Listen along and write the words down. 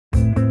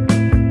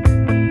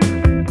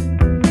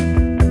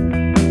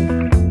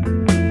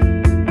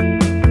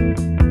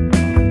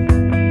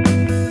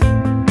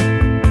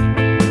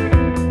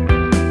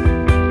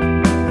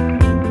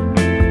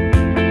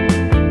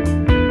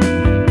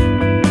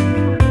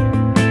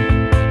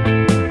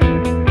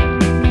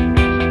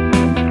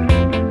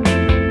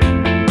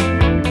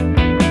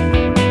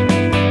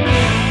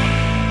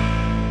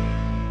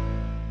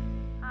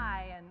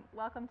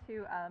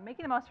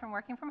making the most from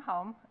working from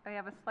home. I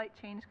have a slight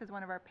change because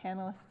one of our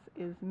panelists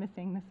is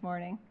missing this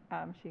morning.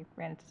 She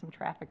ran into some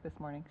traffic this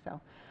morning.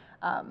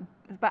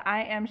 But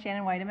I am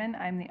Shannon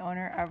Weidemann. I'm the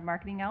owner of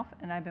Marketingelf,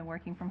 and I've been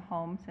working from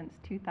home since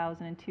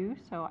 2002.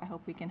 So I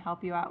hope we can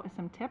help you out with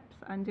some tips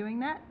on doing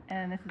that.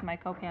 And this is my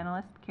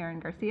co-panelist, Karen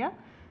Garcia.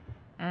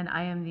 And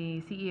I am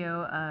the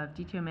CEO of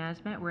GTO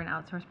Management. We're an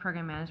outsourced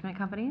program management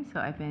company, so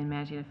I've been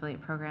managing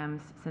affiliate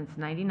programs since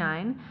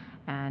 '99,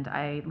 and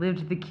I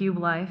lived the cube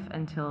life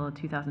until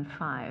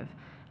 2005,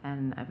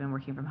 and I've been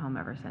working from home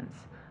ever since,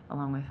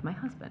 along with my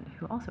husband,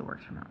 who also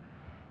works from home.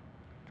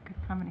 Good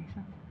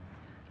combination.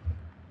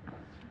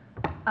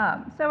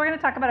 So we're going to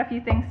talk about a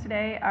few things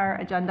today. Our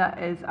agenda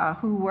is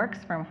who works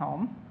from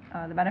home,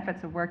 the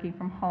benefits of working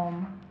from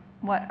home,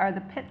 what are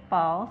the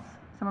pitfalls,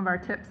 some of our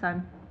tips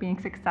on being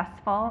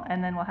successful,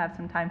 and then we'll have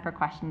some time for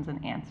questions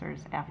and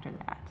answers after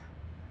that.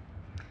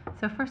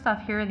 So first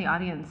off, here in the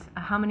audience,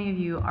 how many of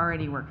you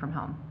already work from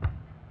home?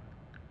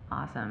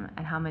 Awesome.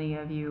 And how many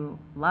of you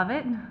love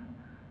it?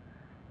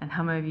 And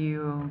how many of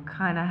you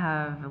kind of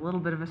have a little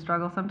bit of a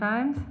struggle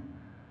sometimes?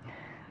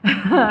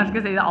 I was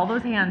going to say all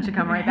those hands should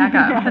come right back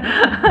up.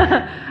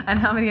 And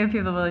how many of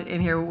people in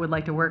here would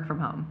like to work from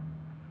home?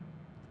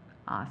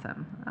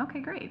 Awesome. Okay,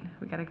 great.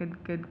 We got a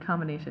good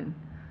combination.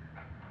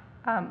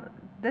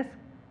 This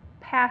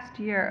past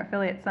year,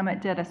 Affiliate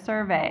Summit did a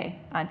survey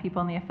on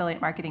people in the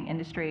affiliate marketing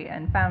industry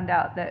and found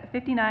out that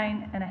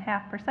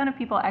 59.5% of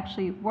people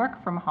actually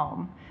work from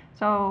home.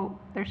 So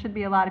there should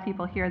be a lot of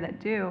people here that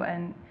do,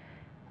 and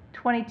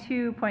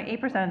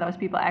 22.8% of those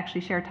people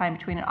actually share time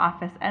between an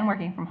office and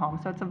working from home.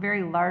 So it's a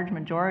very large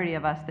majority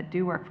of us that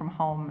do work from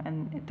home,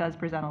 and it does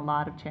present a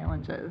lot of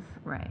challenges.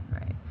 Right.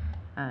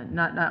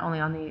 Not only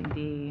on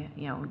the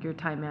your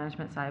time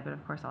management side, but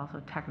of course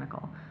also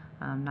technical.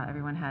 Not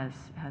everyone has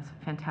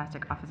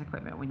fantastic office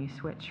equipment when you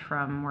switch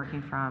from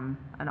working from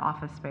an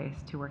office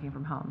space to working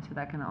from home. So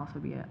that can also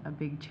be a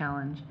big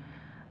challenge.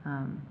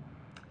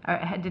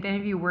 Did any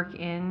of you work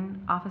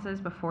in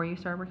offices before you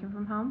started working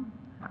from home?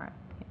 All right,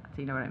 yeah,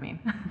 so you know what I mean.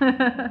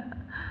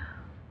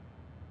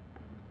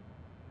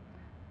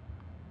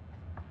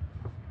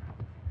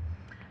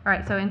 All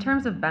right, so in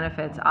terms of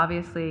benefits,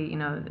 obviously,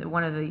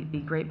 one of the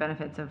great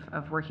benefits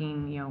of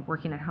working,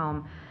 working at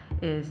home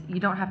is you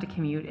don't have to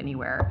commute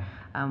anywhere.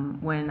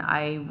 When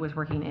I was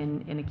working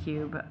in a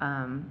cube,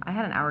 I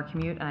had an hour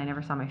commute and I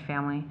never saw my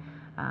family.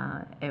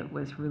 It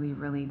was really,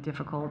 really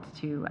difficult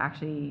to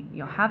actually,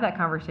 have that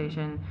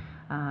conversation,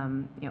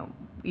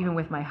 even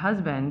with my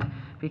husband,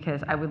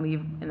 because I would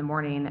leave in the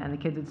morning and the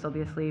kids would still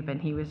be asleep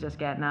and he was just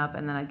getting up,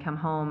 and then I'd come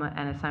home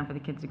and it's time for the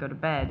kids to go to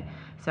bed.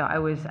 So I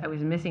was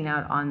missing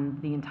out on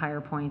the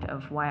entire point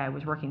of why I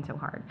was working so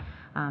hard.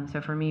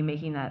 So for me,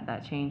 making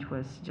that change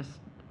was just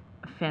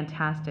a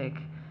fantastic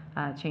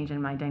change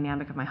in my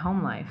dynamic of my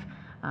home life,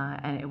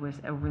 and it was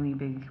a really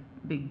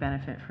big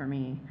benefit for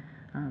me.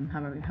 How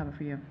about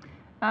for you?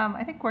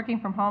 I think working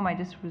from home, I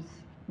just was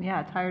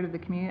tired of the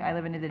commute. I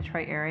live in the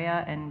Detroit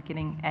area, and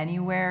getting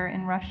anywhere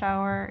in rush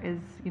hour is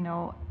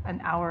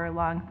an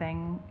hour-long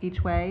thing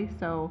each way.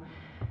 So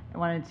I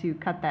wanted to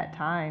cut that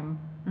time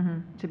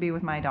to be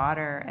with my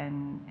daughter,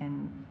 and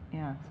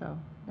so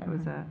that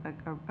was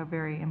a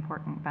very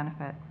important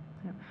benefit.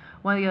 Yep.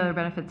 One of the other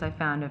benefits I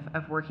found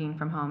of working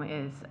from home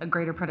is a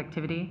greater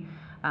productivity.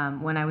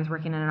 When I was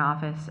working in an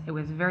office, it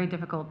was very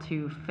difficult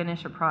to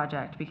finish a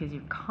project because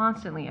you're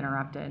constantly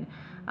interrupted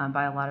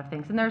by a lot of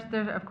things. And there's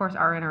of course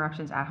are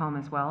interruptions at home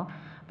as well,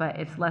 but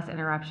it's less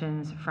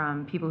interruptions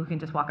from people who can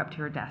just walk up to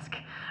your desk.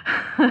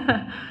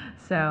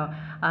 So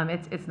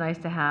it's nice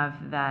to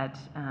have that,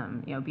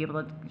 be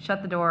able to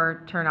shut the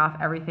door, turn off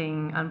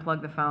everything,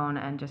 unplug the phone,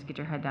 and just get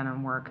your head down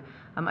and work.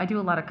 I do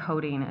a lot of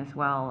coding as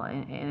well,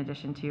 in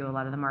addition to a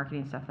lot of the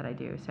marketing stuff that I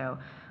do. So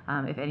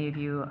if any of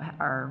you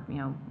are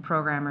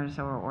programmers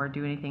or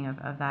do anything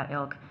of that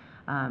ilk,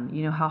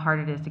 you know how hard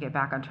it is to get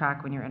back on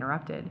track when you're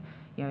interrupted.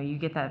 You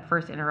get that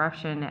first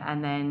interruption,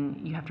 and then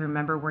you have to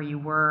remember where you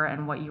were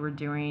and what you were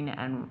doing,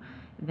 and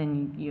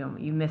then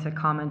you miss a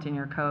comment in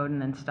your code,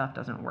 and then stuff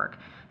doesn't work.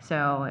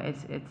 So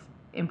it's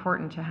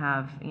important to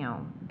have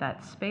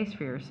that space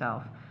for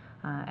yourself.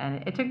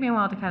 And it took me a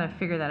while to kind of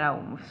figure that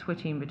out,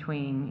 switching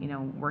between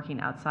working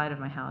outside of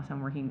my house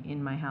and working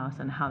in my house,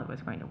 and how that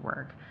was going to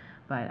work.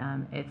 But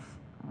it's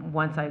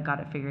once I got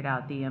it figured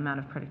out, the amount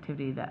of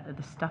productivity,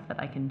 the stuff that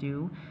I can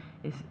do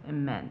is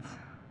immense.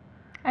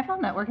 I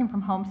found that working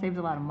from home saves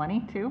a lot of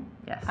money too.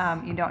 Yes.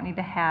 You don't need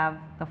to have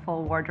the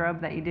full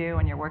wardrobe that you do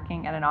when you're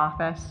working at an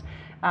office.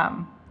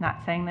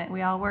 Not saying that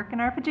we all work in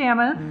our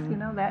pajamas,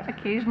 that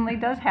occasionally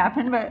does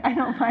happen, but I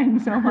don't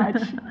mind so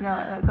much.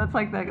 That's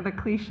like the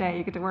cliche,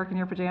 you get to work in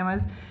your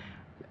pajamas.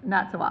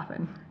 Not so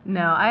often.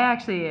 No, I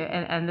actually,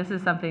 and this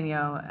is something,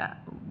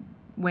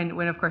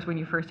 when of course when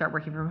you first start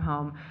working from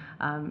home,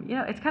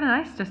 it's kind of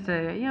nice just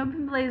to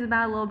blaze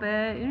about a little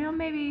bit,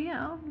 maybe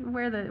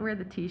wear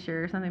the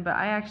t-shirt or something. But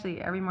I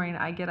actually every morning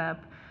I get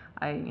up,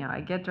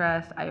 I get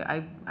dressed,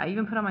 I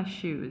even put on my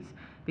shoes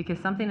because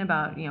something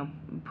about,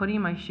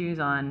 putting my shoes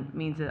on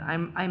means that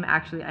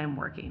I'm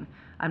working.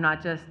 I'm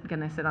not just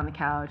gonna sit on the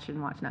couch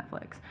and watch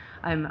Netflix.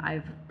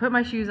 I've put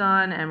my shoes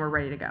on and we're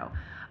ready to go.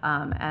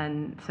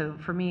 And so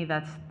for me,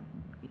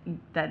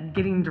 that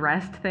getting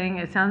dressed thing,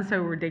 it sounds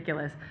so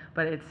ridiculous,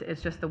 but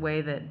it's just the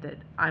way that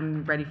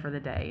I'm ready for the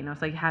day.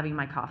 It's like having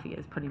my coffee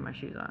is putting my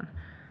shoes on.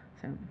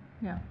 So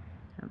yeah.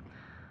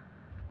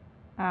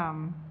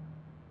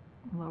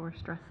 Lower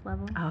stress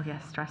levels. Oh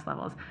yes, stress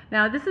levels.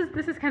 Now this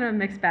is kind of a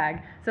mixed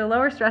bag. So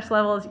lower stress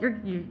levels,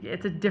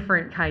 it's a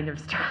different kind of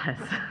stress.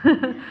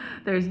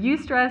 There's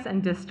eustress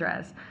and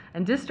distress.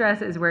 And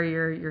distress is where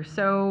you're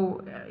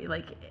so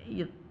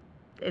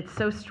it's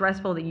so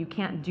stressful that you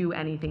can't do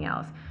anything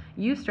else.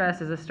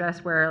 Eustress is a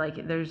stress where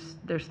like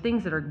there's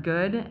things that are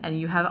good and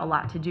you have a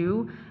lot to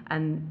do,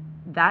 and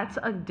that's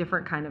a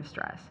different kind of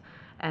stress.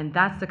 And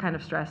that's the kind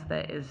of stress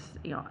that is,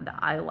 that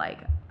I like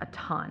a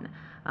ton.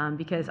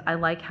 Because I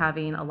like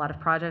having a lot of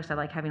projects, I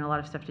like having a lot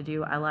of stuff to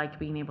do, I like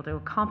being able to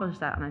accomplish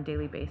that on a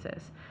daily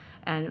basis.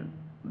 And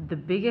the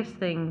biggest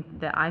thing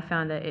that I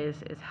found that is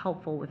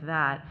helpful with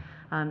that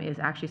is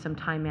actually some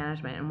time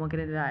management, and we'll get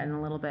into that in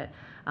a little bit.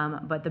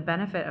 But the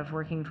benefit of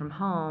working from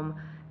home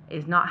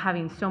is not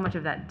having so much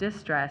of that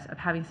distress of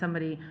having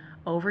somebody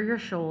over your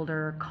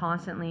shoulder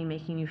constantly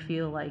making you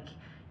feel like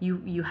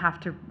you have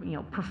to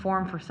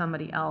perform for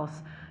somebody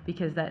else,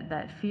 because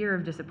that fear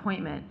of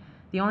disappointment,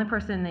 the only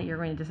person that you're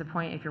going to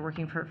disappoint if you're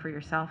working for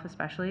yourself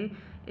especially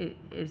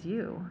is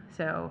you.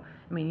 So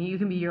I mean, you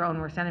can be your own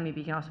worst enemy, but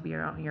you can also be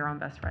your own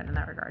best friend in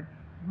that regard.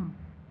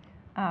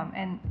 Mm-hmm.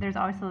 And there's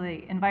also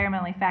the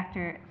environmentally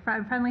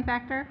friendly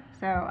factor.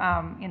 So,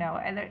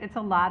 it's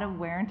a lot of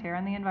wear and tear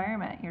on the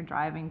environment. You're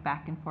driving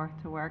back and forth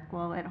to work.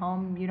 Well, at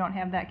home, you don't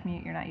have that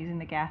commute. You're not using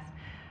the gas.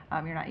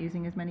 You're not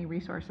using as many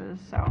resources.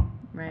 So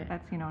right.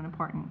 That's, an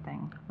important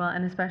thing. Well,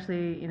 and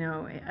especially,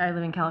 I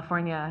live in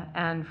California,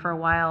 and for a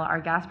while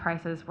our gas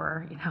prices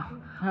were,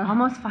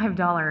 almost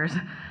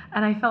 $5.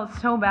 And I felt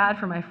so bad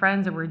for my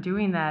friends that were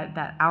doing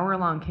that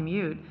hour-long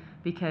commute.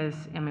 Because,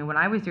 when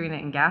I was doing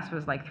it and gas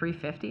was like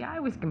 $3.50, I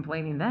was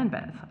complaining then,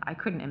 but I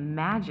couldn't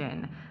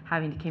imagine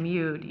having to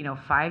commute,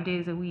 5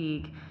 days a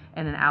week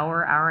and an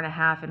hour and a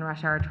half in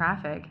rush hour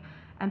traffic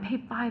and pay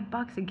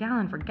 $5 a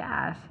gallon for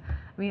gas.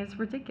 It's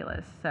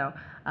ridiculous. So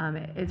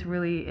it's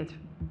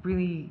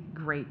really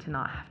great to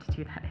not have to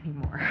do that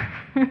anymore.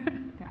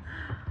 Yeah.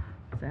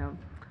 So,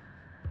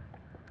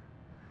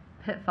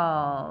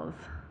 pitfalls.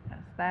 Yes,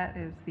 that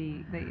is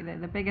the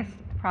biggest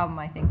problem,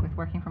 I think, with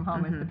working from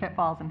home, Mm-hmm. is the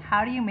pitfalls, and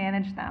how do you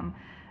manage them?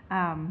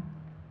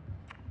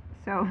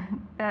 So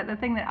the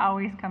thing that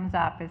always comes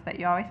up is that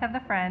you always have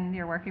the friend,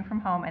 you're working from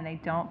home, and they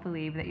don't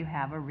believe that you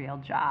have a real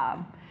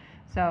job.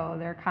 So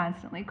they're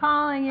constantly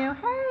calling you,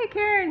 hey,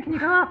 Karen, can you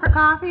go out for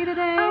coffee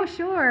today? Oh,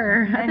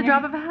 sure, at the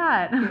drop of a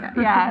hat.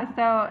 Yeah,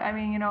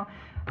 so,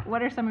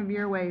 what are some of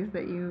your ways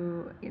that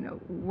you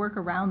work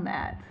around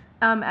that?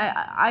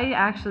 I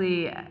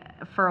actually,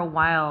 for a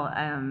while,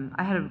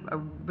 I had a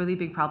really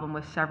big problem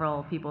with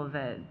several people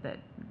that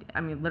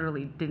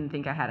literally didn't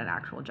think I had an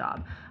actual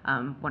job.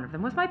 One of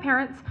them was my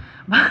parents,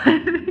 but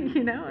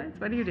it's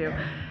what do you do?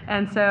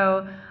 And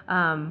so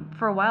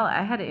for a while,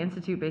 I had to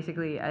institute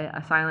basically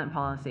a silent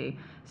policy.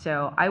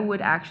 So I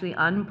would actually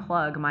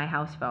unplug my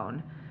house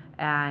phone,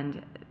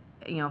 and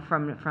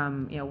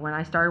from when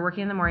I started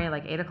working in the morning,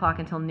 like 8 o'clock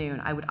until noon,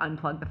 I would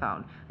unplug the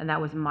phone, and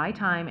that was my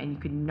time, and you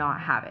could not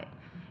have it.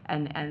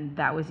 And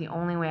that was the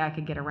only way I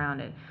could get around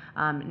it.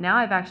 Now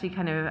I've actually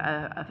kind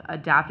of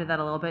adapted that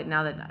a little bit.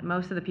 Now that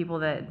most of the people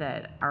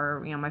that are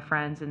my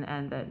friends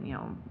and that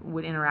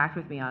would interact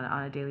with me on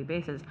a daily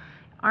basis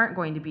aren't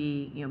going to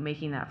be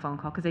making that phone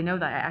call, because they know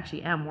that I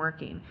actually am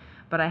working.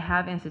 But I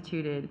have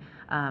instituted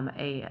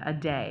a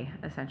day,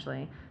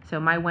 essentially. So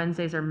my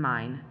Wednesdays are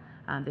mine.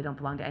 They don't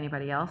belong to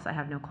anybody else. I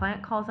have no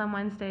client calls on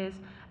Wednesdays,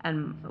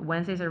 and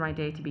Wednesdays are my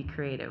day to be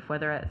creative,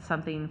 whether it's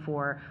something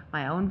for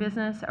my own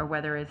business or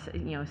whether it's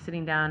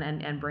sitting down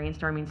and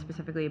brainstorming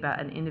specifically about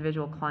an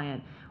individual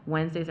client.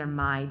 Wednesdays are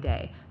my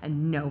day,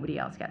 and nobody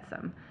else gets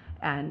them.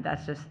 And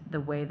that's just the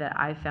way that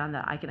I found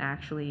that I can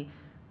actually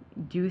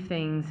do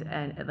things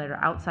that are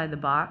outside the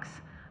box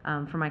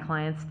for my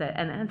clients.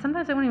 And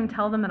sometimes I won't even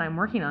tell them that I'm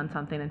working on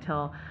something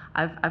until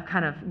I've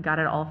kind of got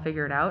it all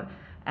figured out.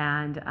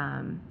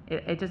 And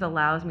it just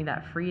allows me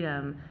that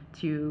freedom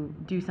to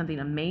do something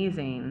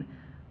amazing,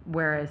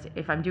 whereas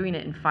if I'm doing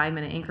it in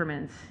 5-minute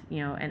increments,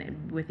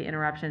 and with the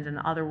interruptions and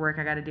the other work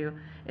I got to do,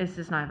 it's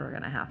just never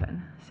going to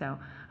happen. So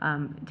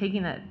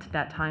taking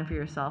that time for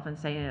yourself and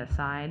setting it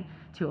aside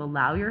to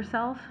allow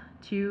yourself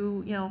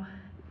to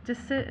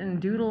just sit and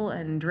doodle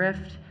and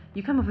drift.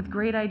 You come up with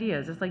great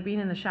ideas. It's like being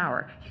in the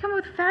shower. You come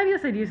up with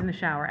fabulous ideas in the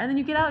shower, and then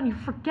you get out and you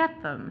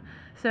forget them.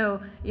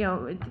 So,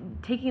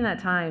 taking that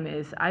time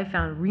is, I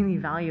found, really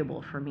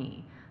valuable for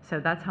me. So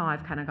that's how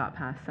I've kind of got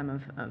past some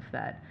of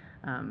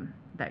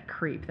that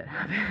creep that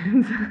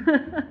happens.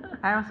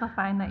 I also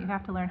find that you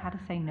have to learn how to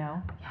say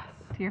no. Yes.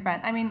 To your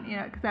friend.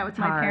 Because that was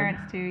my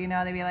parents too.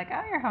 They'd be like,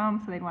 oh, you're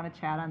home, so they'd want to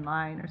chat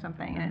online or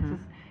something, and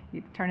it's just,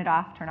 you turn it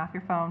off, turn off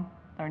your phone.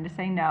 learn to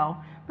say no,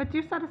 but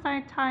do set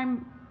aside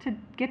time to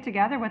get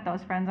together with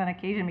those friends on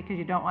occasion, because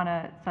you don't want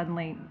to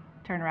suddenly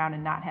turn around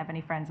and not have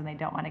any friends and they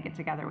don't want to get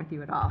together with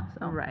you at all.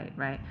 So.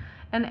 Right.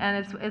 And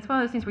it's one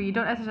of those things where you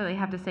don't necessarily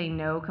have to say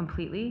no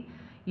completely.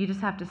 You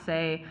just have to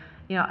say,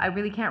 I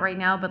really can't right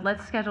now, but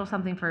let's schedule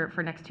something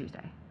for next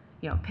Tuesday.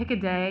 Pick a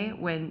day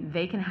when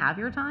they can have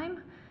your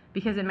time,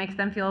 because it makes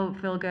them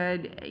feel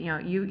good.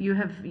 You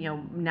have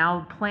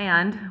now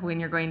planned when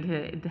you're going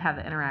to have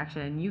the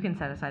interaction. You can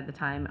set aside the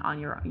time on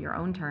your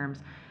own terms,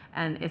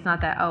 and it's not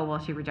that, oh well,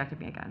 she rejected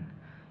me again,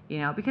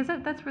 because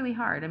that's really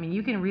hard. I mean,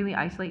 you can really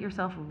isolate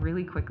yourself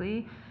really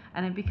quickly,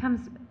 and it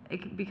becomes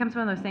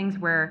one of those things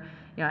where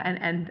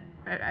and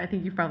I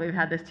think you've probably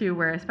had this too,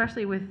 where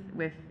especially with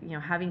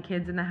having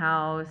kids in the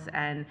house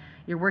and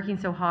you're working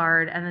so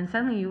hard, and then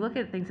suddenly you look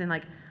at things and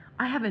like,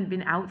 I haven't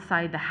been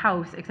outside the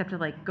house except to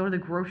like go to the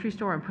grocery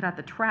store and put out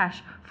the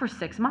trash for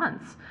 6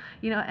 months,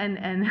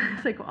 and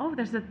it's like, oh,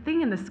 there's a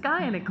thing in the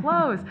sky and it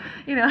closed,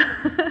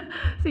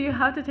 So you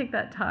have to take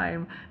that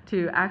time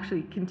to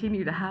actually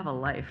continue to have a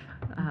life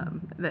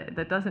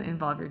that doesn't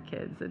involve your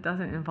kids, that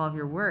doesn't involve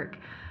your work,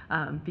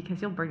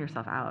 because you'll burn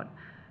yourself out,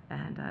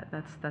 and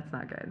that's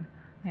not good.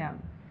 Yeah.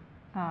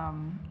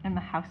 And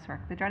the housework,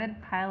 the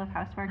dreaded pile of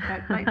housework.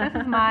 Like this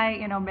is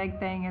my big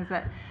thing, is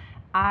that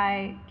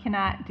I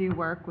cannot do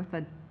work with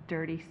a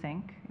dirty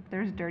sink. If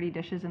there's dirty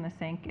dishes in the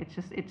sink,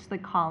 it's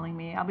like calling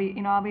me. I'll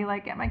be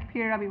like at my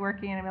computer, I'll be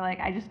working, and I'll be like,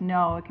 I just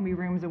know it can be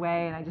rooms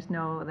away, and I just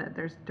know that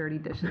there's dirty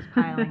dishes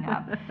piling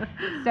up.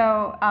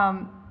 So,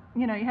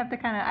 you have to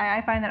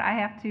I find that I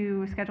have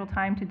to schedule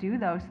time to do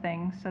those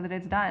things so that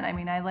it's done. I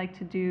mean, I like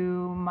to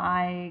do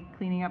my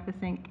cleaning up the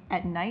sink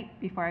at night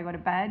before I go to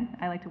bed.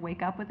 I like to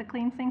wake up with a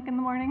clean sink in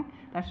the morning.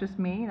 That's just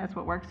me. That's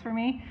what works for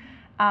me.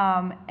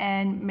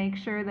 And make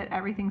sure that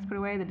everything's put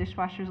away, the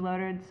dishwasher's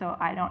loaded, so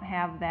I don't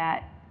have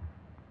that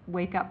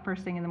wake up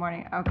first thing in the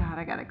morning, oh God,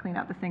 I got to clean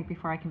out the sink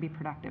before I can be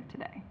productive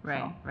today.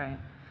 Right.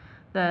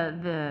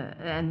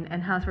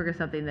 And housework is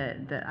something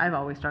that I've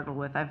always struggled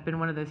with. I've been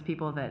one of those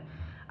people that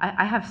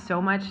I have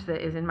so much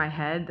that is in my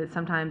head that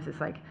sometimes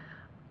it's like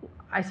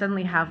I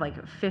suddenly have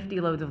like 50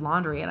 loads of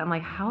laundry, and I'm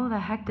like, how the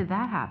heck did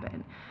that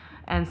happen?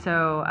 And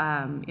so,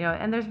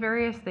 and there's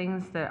various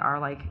things that are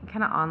like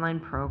kind of online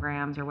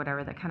programs or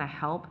whatever that kind of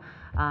help.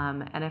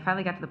 And I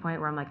finally got to the point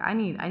where I'm like, I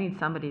need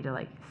somebody to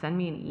like send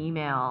me an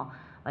email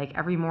like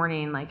every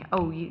morning, like,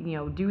 oh,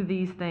 do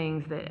these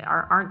things that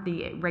aren't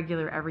the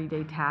regular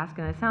everyday task.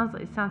 And it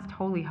sounds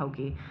totally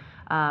hokey.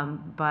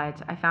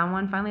 But I found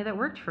one finally that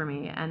worked for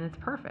me, and it's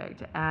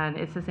perfect. And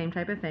it's the same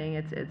type of thing.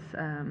 It's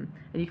and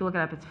you can look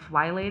it up. It's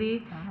Fly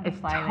Lady. It's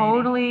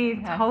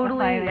totally,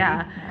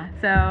 yeah.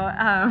 So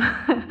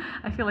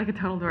I feel like a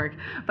total dork,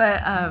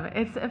 but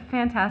it's a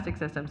fantastic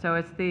system. So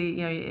it's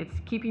it's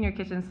keeping your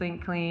kitchen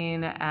sink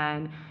clean,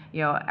 and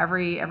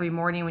every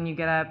morning when you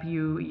get up,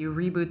 you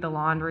reboot the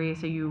laundry,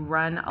 so you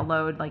run a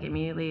load like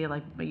immediately.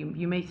 Like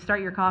you may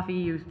start your coffee,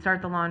 you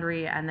start the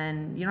laundry, and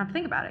then you don't have to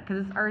think about it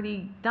because it's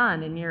already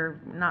done, and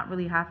you're not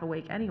really half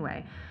awake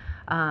anyway.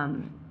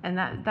 And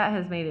that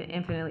has made it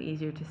infinitely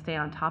easier to stay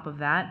on top of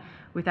that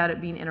without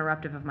it being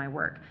interruptive of my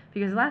work.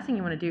 Because the last thing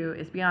you want to do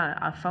is be on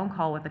a phone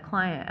call with a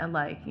client at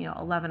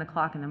 11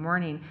 o'clock in the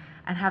morning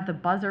and have the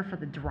buzzer for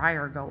the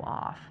dryer go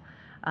off.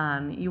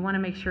 You want to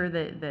make sure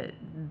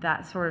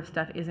that sort of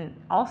stuff isn't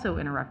also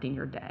interrupting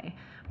your day,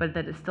 but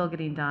that it's still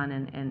getting done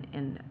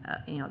in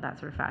that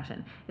sort of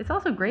fashion. It's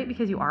also great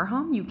because you are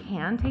home, you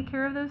can take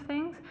care of those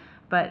things,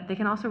 but they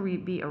can also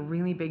be a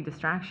really big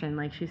distraction.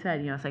 Like she said,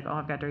 it's like, oh,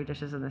 I've got dirty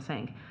dishes in the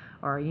sink,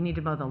 or you need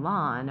to mow the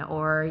lawn,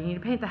 or you need to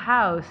paint the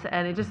house,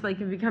 and it just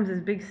it becomes this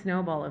big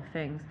snowball of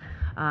things.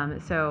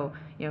 So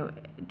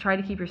try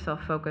to keep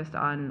yourself focused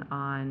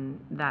on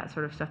that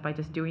sort of stuff by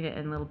just doing it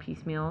in little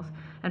piecemeals,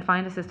 and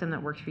find a system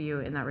that works for you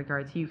in that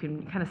regard, so you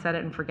can kind of set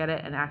it and forget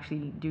it and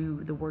actually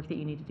do the work that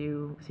you need to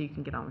do, so you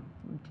can get on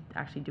with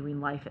actually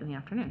doing life in the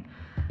afternoon.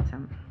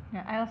 So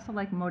yeah, I also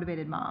like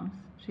Motivated Moms.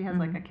 She has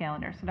like a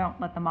calendar, so don't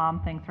let the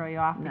mom thing throw you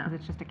off, because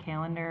it's just a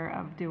calendar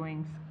of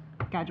doing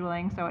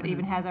scheduling. So it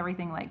even has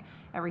everything, like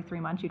every 3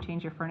 months you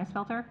change your furnace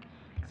filter.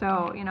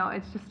 So,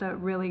 it's just a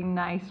really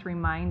nice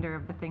reminder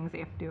of the things that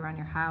you have to do around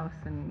your house,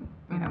 and,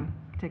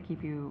 to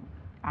keep you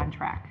on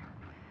track.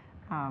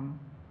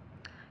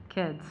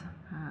 Kids.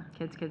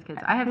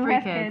 I have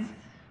 3 kids.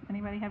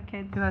 Anybody have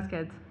kids? Who has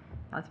kids?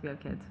 Lots of you have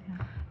kids.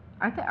 Yeah.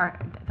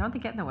 Don't they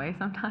get in the way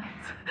sometimes?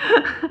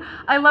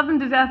 I love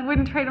them to death,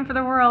 wouldn't trade them for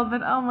the world,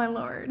 but oh my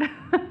Lord.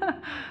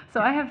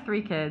 So I have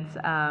 3 kids.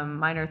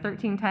 Mine are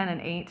 13, 10,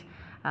 and 8.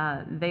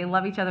 They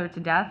love each other to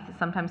death,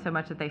 sometimes so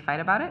much that they fight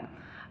about it.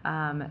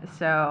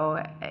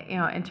 So,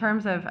 in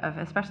terms of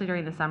especially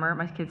during the summer,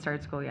 my kids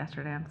started school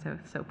yesterday. I'm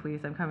so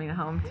pleased. I'm coming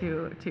home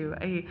to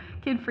a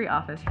kid-free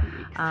office.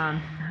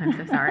 I'm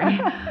so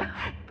sorry.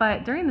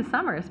 But during the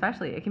summer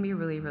especially, it can be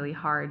really, really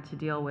hard to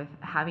deal with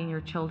having your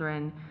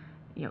children,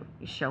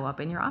 show up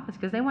in your office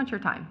because they want your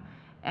time.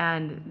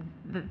 And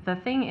the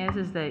thing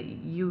is that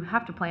you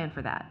have to plan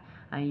for that.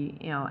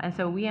 And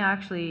so we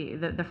actually,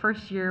 the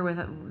first year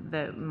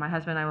my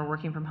husband and I were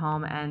working from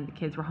home and the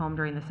kids were home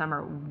during the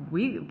summer,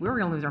 we were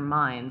going to lose our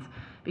minds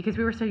because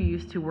we were so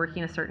used to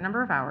working a certain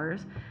number of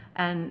hours,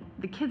 and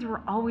the kids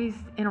were always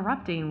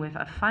interrupting with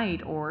a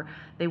fight, or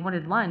they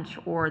wanted lunch,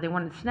 or they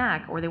wanted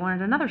snack, or they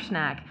wanted another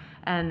snack,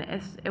 and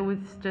it was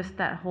just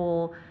that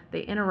whole,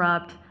 they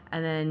interrupt,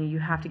 and then you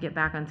have to get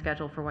back on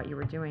schedule for what you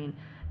were doing,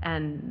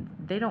 and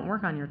they don't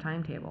work on your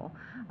timetable.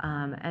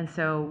 And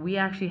so we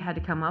actually had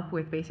to come up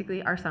with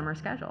basically our summer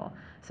schedule.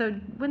 So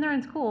when they're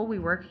in school, we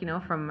work,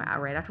 from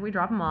right after we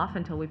drop them off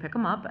until we pick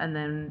them up, and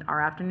then our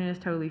afternoon is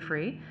totally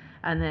free.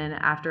 And then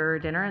after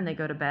dinner and they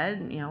go to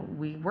bed,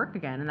 we work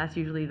again. And that's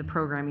usually the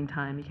programming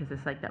time, because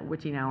it's like that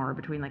witching hour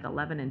between like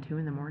 11 and 2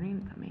 in the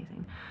morning. It's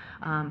amazing.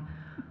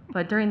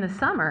 But during the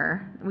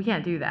summer, we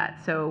can't do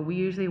that. So we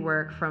usually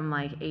work from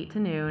like 8 to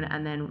noon,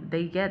 and then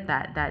they get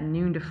that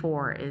noon to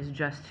 4 is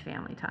just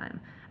family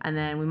time. And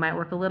then we might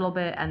work a little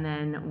bit, and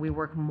then we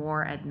work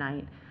more at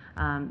night,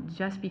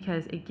 just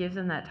because it gives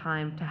them that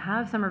time to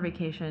have summer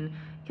vacation,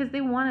 because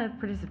they want to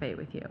participate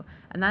with you.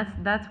 And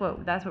that's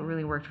what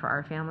really worked for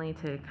our family,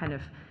 to kind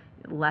of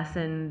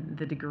lessen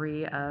the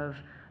degree of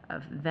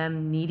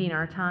them needing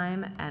our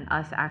time and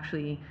us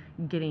actually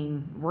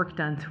getting work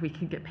done so we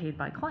can get paid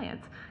by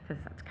clients,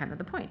 because that's kind of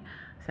the point.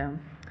 So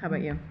how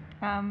about you?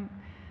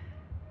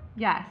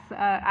 Yes,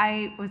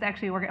 I was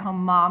actually a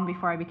work-at-home mom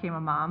before I became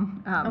a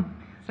mom.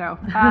 So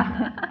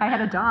I had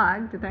a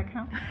dog. Did that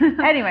count?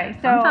 Anyway,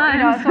 so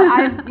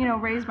I've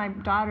raised my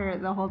daughter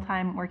the whole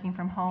time working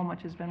from home,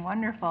 which has been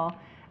wonderful.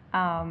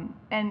 And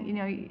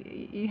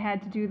you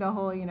had to do the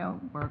whole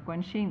work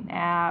when she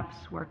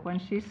naps, work when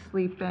she's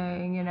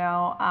sleeping,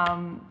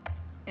 and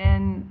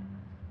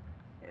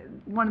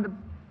one of the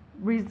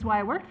reasons why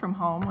I worked from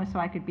home was so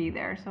I could be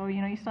there. So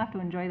you still have to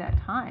enjoy that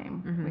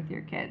time with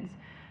your kids.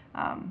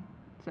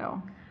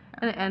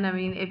 And I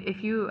mean,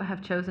 if you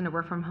have chosen to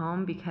work from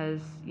home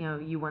because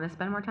you want to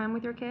spend more time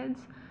with your kids,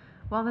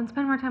 well, then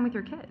spend more time with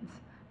your kids,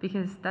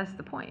 because that's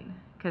the point.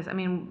 Because I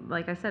mean,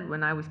 like I said,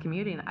 when I was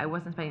commuting, I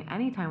wasn't spending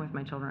any time with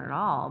my children at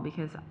all,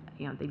 because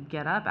they'd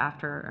get up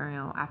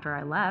after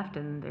I left,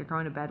 and they're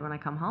going to bed when I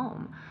come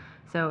home.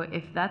 So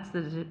if that's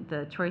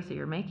the choice that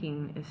you're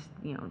making is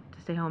to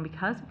stay home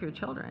because of your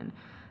children,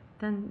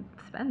 then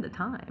spend the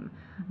time,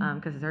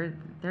 because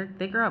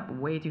they grow up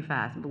way too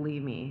fast.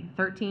 Believe me,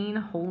 13,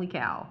 holy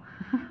cow,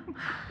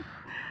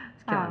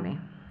 it's killing me.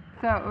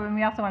 So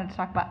we also wanted to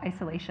talk about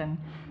isolation.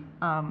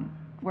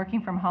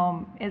 Working from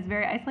home is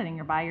very isolating.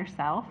 You're by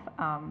yourself,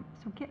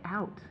 so get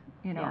out.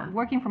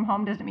 Working from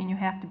home doesn't mean you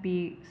have to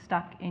be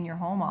stuck in your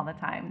home all the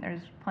time.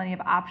 There's plenty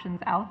of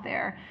options out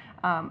there.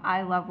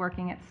 I love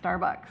working at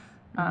Starbucks.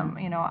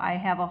 I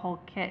have a whole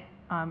kit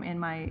in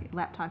my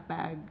laptop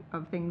bag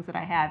of things that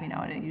I have.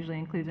 It usually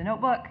includes a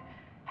notebook,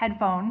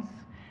 headphones,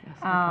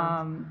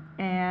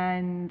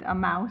 and a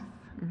mouse.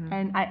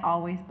 And I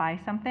always buy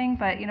something.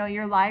 But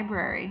your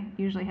library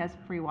usually has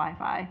free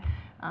Wi-Fi.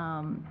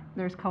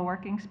 There's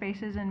co-working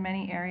spaces in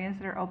many areas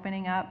that are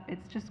opening up.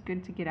 It's just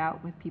good to get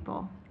out with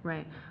people.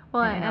 Right.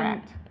 Well, and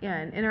interact.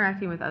 And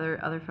interacting with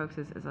other folks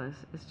is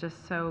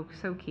just so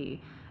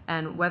key.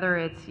 And whether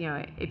it's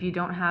if you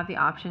don't have the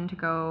option to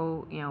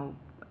go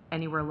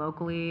anywhere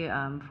locally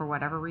for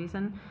whatever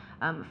reason,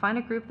 find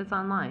a group that's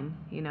online.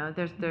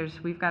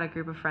 We've got a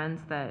group of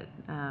friends that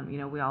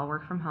we all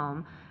work from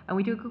home, and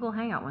we do a Google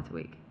Hangout once a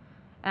week.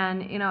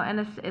 And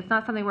and it's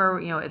not something where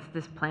it's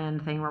this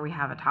planned thing where we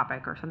have a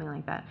topic or something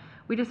like that.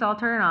 We just all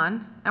turn it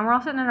on, and we're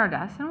all sitting at our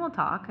desks, and we'll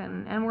talk,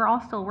 and we're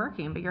all still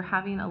working, but you're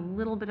having a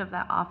little bit of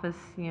that office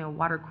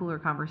water cooler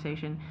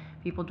conversation.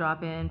 People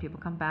drop in, people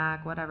come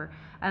back, whatever,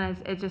 and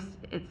it's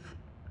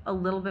a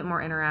little bit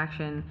more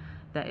interaction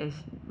that is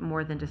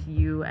more than just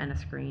you and a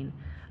screen.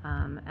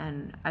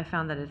 And I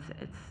found that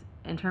it's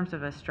in terms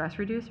of a stress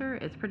reducer,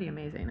 it's pretty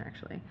amazing,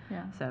 actually.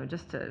 Yeah. So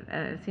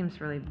it seems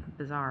really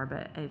bizarre,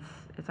 but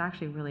it's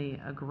actually really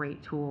a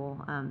great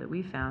tool that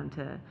we found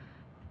to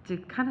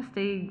kind of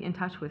stay in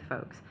touch with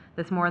folks.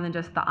 That's more than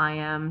just the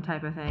IM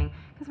type of thing.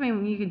 Because I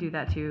mean, you can do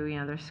that too.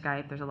 There's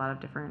Skype. There's a lot of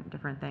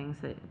different things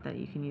that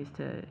you can use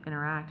to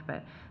interact.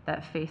 But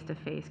that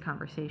face-to-face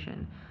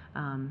conversation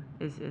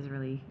is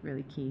really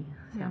key.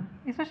 So. Yeah.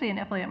 Especially in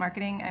affiliate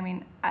marketing. I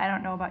mean, I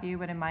don't know about you,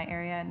 but in my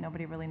area,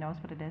 nobody really knows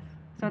what it is.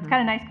 So it's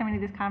kind of nice coming to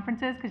these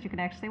conferences, because you can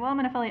actually say, well, I'm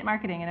in affiliate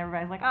marketing, and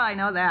everybody's like, oh, I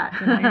know that.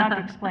 You don't have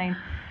to explain.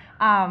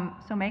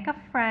 So make a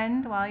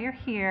friend while you're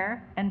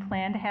here, and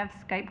plan to have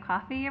Skype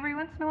coffee every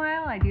once in a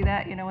while. I do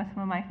that, with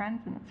some of my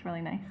friends, and it's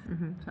really nice.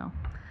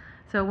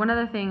 So one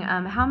other thing,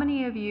 how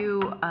many of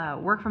you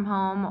work from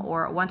home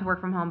or want to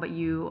work from home, but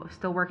you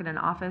still work in an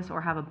office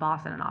or have a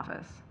boss in an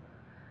office?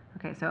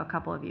 Okay, so a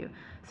couple of you.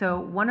 So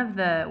one of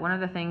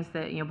the things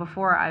that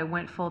before I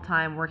went full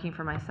time working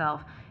for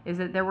myself is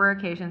that there were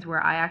occasions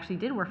where I actually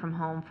did work from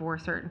home for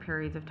certain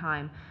periods of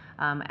time,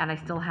 and I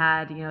still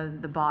had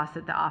the boss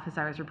at the office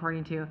I was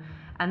reporting to,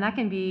 and that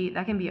can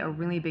be a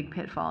really big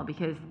pitfall,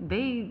 because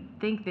they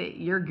think that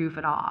you're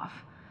goofing off.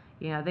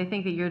 They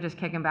think that you're just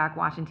kicking back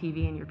watching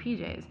TV in your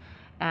PJs.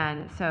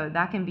 And so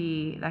that can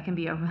be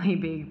a really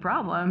big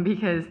problem,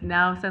 because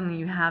now suddenly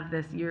you have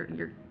this,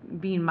 you're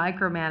being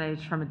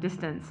micromanaged from a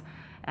distance,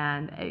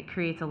 and it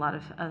creates a lot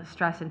of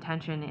stress and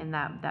tension in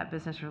that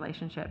business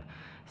relationship.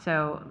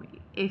 So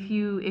if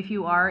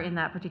you are in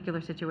that particular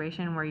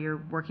situation where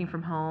you're working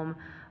from home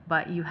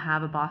but you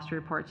have a boss to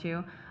report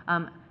to,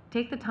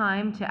 take the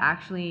time to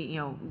actually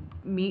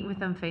meet with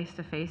them face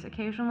to face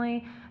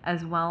occasionally,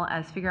 as well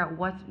as figure out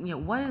what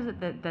is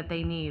it that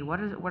they need, what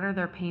are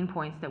their pain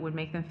points that would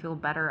make them feel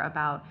better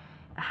about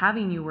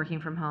having you working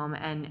from home,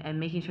 and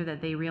making sure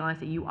that they realize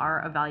that you are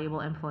a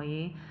valuable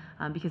employee,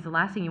 because the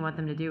last thing you want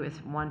them to do is,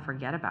 one,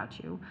 forget about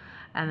you,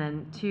 and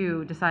then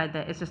two, decide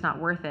that it's just not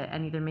worth it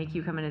and either make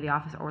you come into the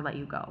office or let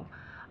you go,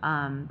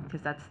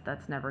 because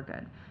that's never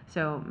good.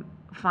 So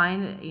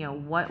find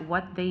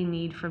what they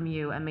need from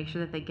you, and make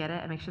sure that they get it,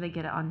 and make sure they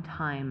get it on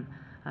time.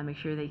 Make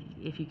sure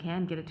if you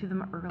can, get it to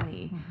them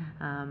early,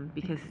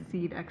 because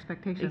exceed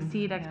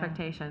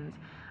expectations.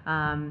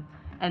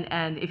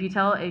 And if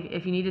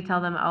you need to tell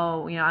them,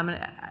 oh,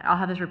 I'll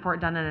have this report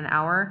done in an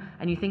hour,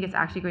 and you think it's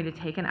actually going to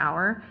take an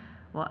hour,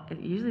 well,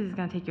 usually it's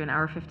going to take you an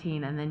hour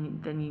 15, and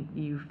then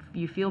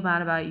you feel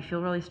bad about it, you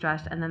feel really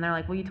stressed, and then they're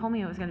like, well, you told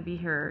me it was going to be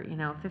here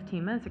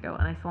 15 minutes ago,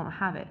 and I still don't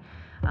have it.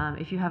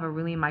 If you have a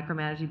really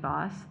micromanaging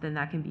boss, then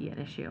that can be an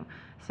issue.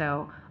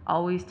 So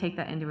always take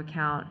that into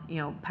account,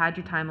 pad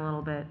your time a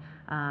little bit,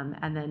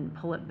 and then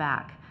pull it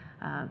back.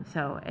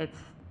 So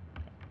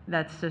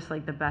that's just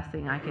like the best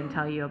thing I can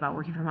tell you about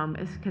working from home,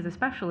 is because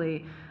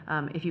especially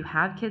if you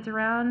have kids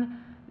around,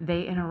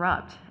 they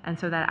interrupt, and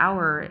so that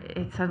hour,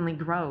 it suddenly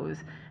grows,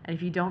 and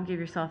if you don't give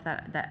yourself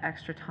that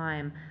extra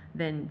time,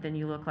 then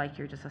you look like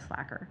you're just a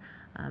slacker,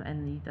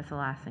 and that's the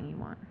last thing you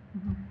want.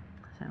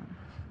 So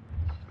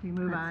we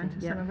move on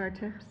to some of our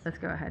tips. Let's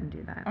go ahead and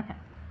do that. Okay.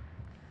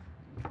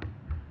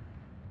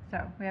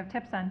 So we have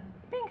tips on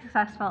being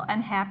successful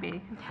and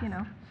happy,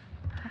 because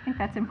I think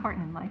that's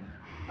important in life.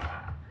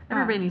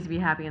 Everybody needs to be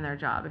happy in their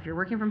job. If you're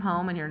working from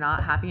home and you're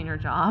not happy in your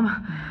job,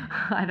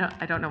 I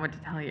don't know what to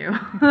tell you.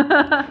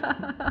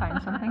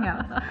 Find something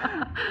else.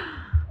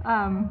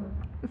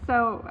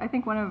 So I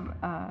think one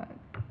of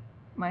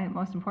my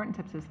most important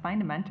tips is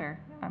find a mentor.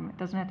 It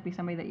doesn't have to be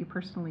somebody that you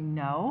personally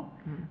know,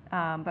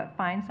 but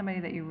find somebody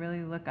that you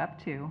really look up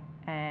to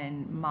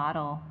and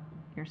model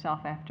yourself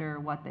after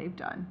what they've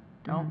done.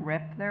 Don't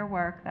rip their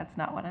work. That's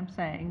not what I'm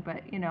saying,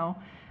 but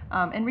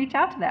and reach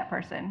out to that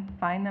person.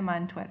 Find them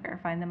on Twitter,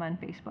 find them on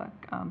Facebook,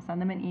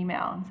 send them an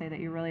email and say that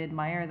you really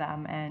admire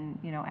them, and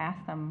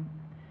ask them,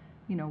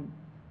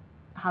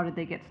 how did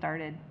they get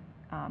started,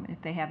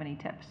 if they have any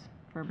tips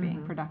for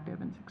being productive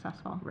and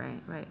successful.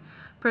 Right.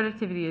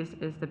 Productivity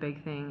is the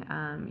big thing,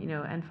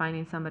 and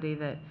finding somebody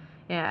that,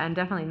 and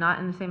definitely not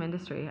in the same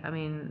industry. I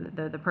mean,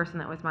 the person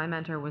that was my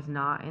mentor was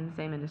not in the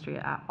same industry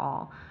at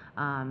all.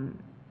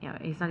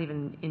 He's not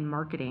even in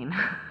marketing.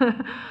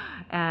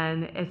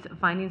 And it's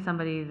finding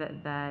somebody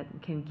that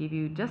can give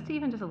you just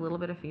a little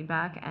bit of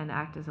feedback and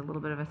act as a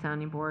little bit of a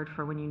sounding board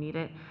for when you need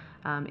it,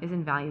 is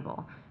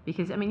invaluable.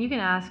 Because you can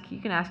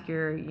ask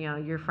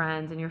your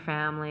friends and your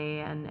family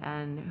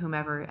and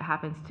whomever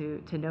happens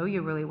to know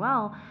you really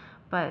well,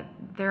 but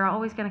they're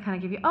always going to kind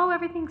of give you, oh,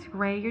 everything's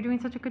great, you're doing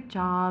such a good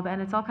job,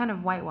 and it's all kind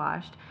of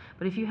whitewashed.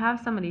 But if you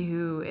have somebody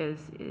who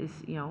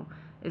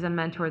is a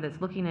mentor that's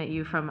looking at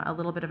you from a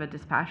little bit of a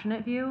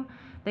dispassionate view,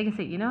 they can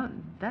say,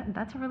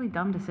 that's a really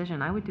dumb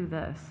decision, I would do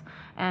this.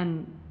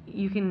 And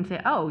you can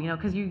say, oh,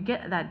 because you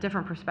get that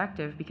different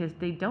perspective, because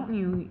they don't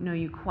know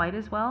you quite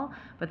as well,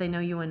 but they know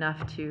you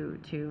enough to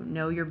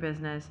know your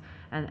business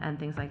and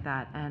things like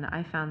that. And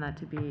I found that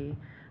to be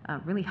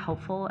really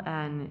helpful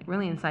and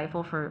really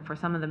insightful for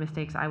some of the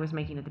mistakes I was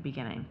making at the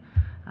beginning.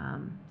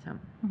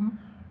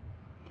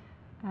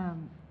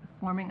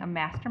 Forming a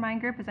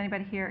mastermind group. Is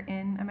anybody here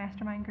in a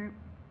mastermind group?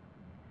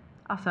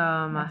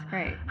 Awesome. That's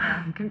great.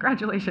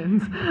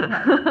 Congratulations.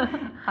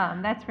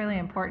 That's really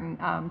important,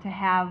 to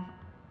have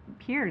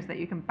peers that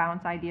you can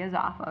bounce ideas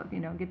off of.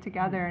 Get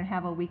together and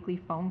have a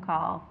weekly phone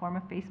call, form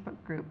a Facebook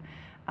group,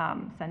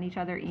 send each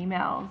other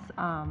emails.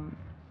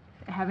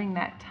 Having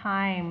that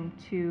time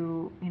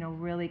to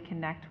really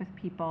connect with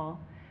people,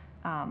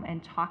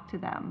 and talk to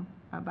them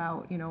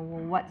about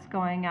what's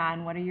going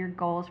on, what are your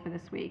goals for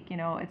this week.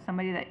 It's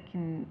somebody that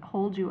can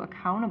hold you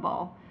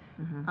accountable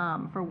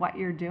for what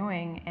you're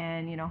doing,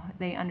 and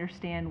they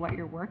understand what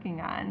you're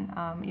working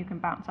on. You can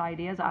bounce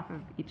ideas off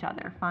of each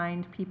other.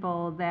 Find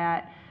people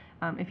that,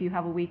 if you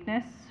have a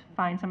weakness,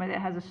 find somebody that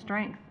has a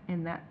strength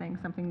in that thing,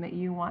 something that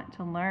you want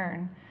to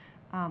learn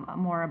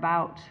more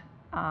about,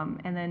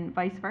 and then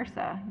vice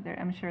versa.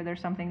 I'm sure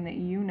there's something that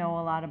you know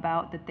a lot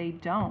about that they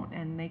don't,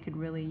 and they could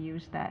really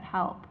use that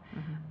help.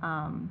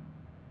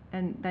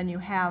 And then you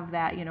have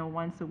that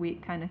once a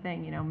week kind of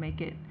thing.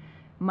 Make it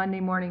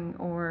Monday morning,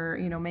 or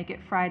make it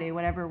Friday,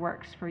 whatever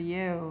works for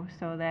you,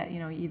 so that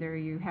either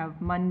you have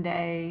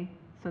Monday,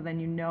 so then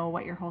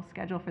what your whole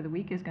schedule for the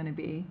week is going to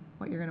be,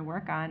 what you're going to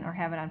work on, or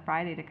have it on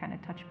Friday to kind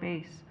of touch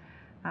base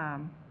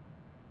on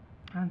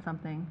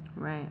something.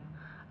 Right.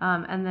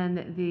 And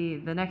then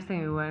the next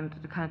thing we wanted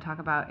to kind of talk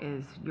about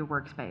is your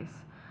workspace.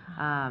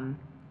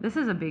 This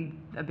is a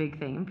big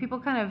thing. People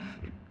kind of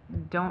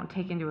don't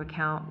take into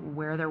account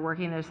where they're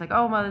working. They're just like,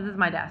 oh, well, this is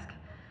my desk.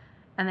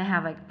 And they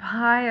have like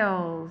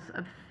piles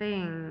of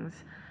things.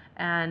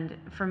 And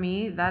for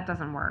me, that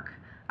doesn't work.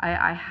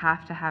 I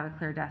have to have a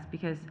clear desk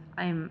because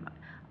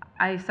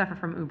I suffer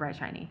from uber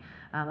shiny.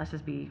 Let's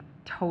just be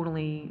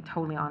totally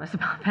honest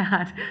about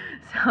that.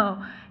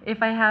 So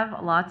if I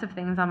have lots of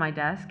things on my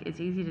desk, it's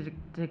easy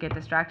to get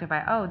distracted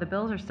by, oh, the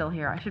bills are still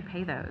here, I should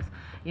pay those,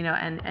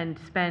 and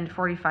spend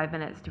 45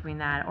 minutes doing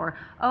that. Or,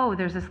 oh,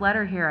 there's this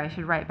letter here I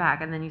should write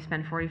back, and then you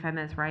spend 45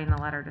 minutes writing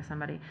a letter to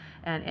somebody.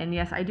 And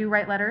yes, I do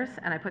write letters,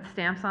 and I put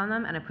stamps on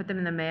them, and I put them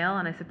in the mail,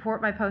 and I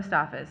support my post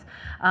office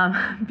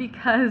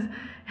because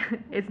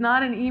it's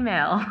not an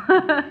email.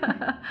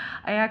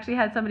 I actually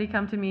had somebody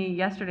come to me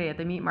yesterday at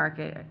the meat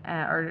market,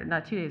 or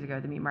not 2 days ago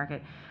at the meat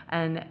market,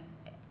 and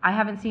I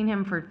haven't seen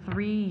him for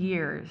 3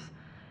 years,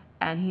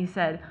 and he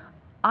said,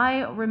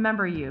 I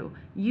remember you.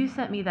 You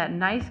sent me that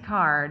nice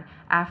card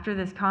after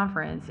this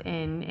conference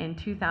in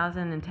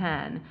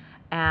 2010,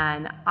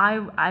 and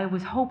I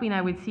was hoping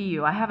I would see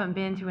you. I haven't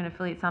been to an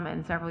affiliate summit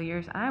in several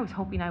years, and I was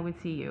hoping I would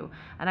see you.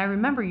 And I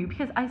remember you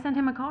because I sent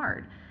him a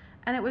card.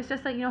 And it was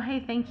just like, hey,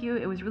 thank you.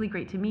 It was really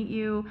great to meet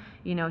you.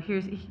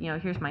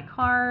 Here's my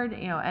card,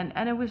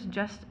 and it was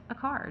just a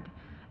card.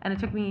 And it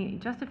took me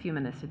just a few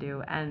minutes to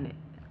do. And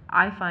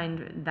I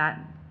find that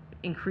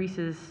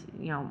increases,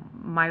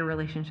 my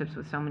relationships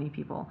with so many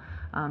people.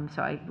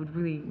 So I would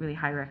really, really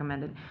highly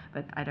recommend it.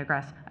 But I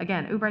digress.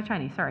 Again, uber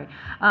Chinese, sorry.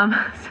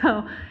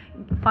 So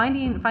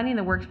finding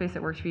the workspace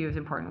that works for you is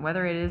important.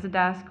 Whether it is a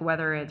desk,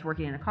 whether it's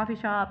working in a coffee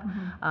shop,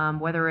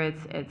 whether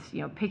it's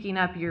picking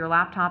up your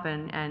laptop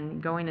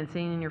and going and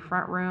sitting in your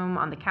front room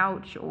on the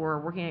couch or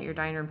working at your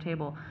dining room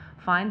table,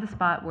 find the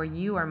spot where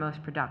you are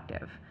most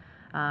productive.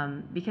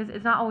 Because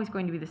it's not always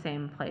going to be the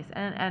same place.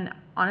 And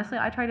honestly,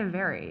 I try to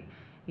vary.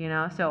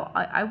 So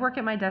I work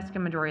at my desk a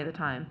majority of the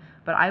time,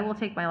 but I will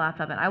take my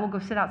laptop and I will go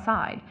sit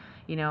outside,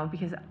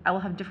 because I will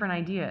have different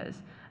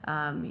ideas.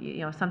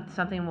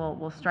 Something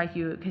will strike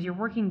you because you're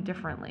working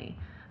differently.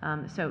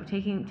 So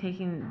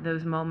taking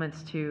those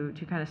moments to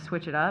kind of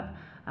switch it up,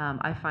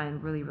 I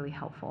find really, really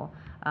helpful.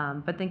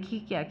 But then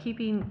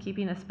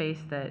keeping a space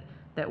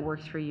that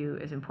works for you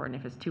is important.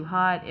 If it's too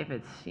hot, if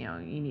it's, you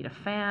need a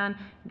fan,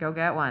 go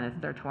get one.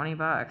 They're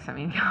 $20. I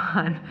mean, come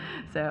on.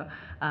 So,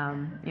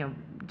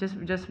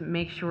 just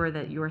make sure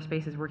that your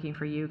space is working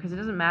for you, because it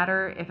doesn't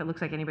matter if it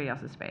looks like anybody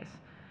else's space.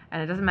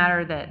 And it doesn't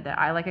matter that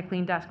I like a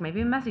clean desk.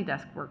 Maybe a messy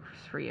desk works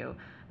for you,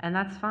 and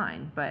that's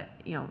fine. But,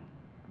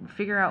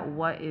 figure out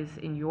what is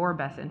in your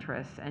best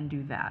interests and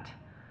do that.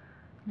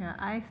 Yeah,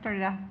 I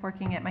started off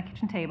working at my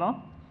kitchen table.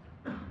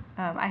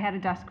 I had a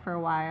desk for a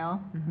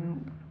while.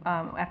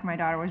 After my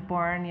daughter was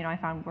born, I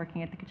found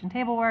working at the kitchen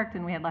table worked,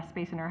 and we had less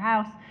space in our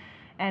house.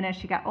 And as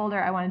she got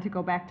older, I wanted to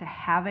go back to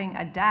having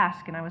a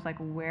desk, and I was like,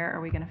 where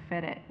are we going to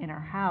fit it in our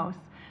house?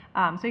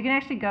 So you can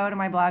actually go to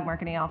my blog,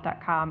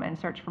 marketingelf.com, and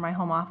search for my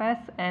home office.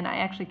 And I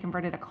actually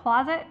converted a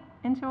closet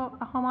into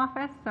a home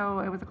office. So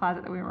it was a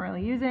closet that we weren't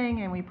really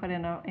using, and we put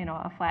in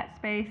a flat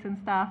space and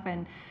stuff,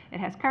 and it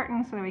has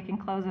curtains so that we can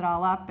close it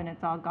all up and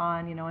it's all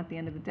gone, at the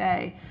end of the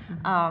day.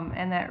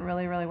 And that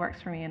really, really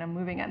works for me. And I'm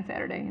moving on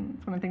Saturday, and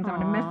it's one of the things I'm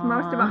going to miss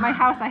most about my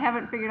house. I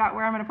haven't figured out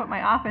where I'm going to put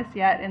my office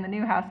yet. In the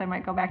new house, I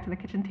might go back to the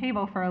kitchen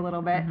table for a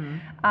little bit.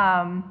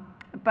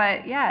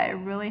 But yeah, it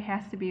really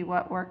has to be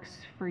what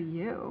works for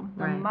you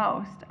the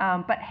most.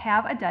 But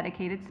have a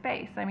dedicated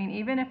space. I mean,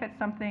 even if it's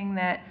something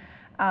that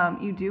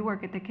you do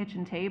work at the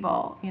kitchen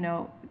table,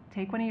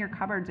 take one of your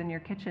cupboards in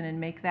your kitchen and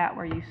make that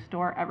where you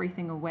store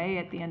everything away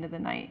at the end of the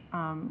night,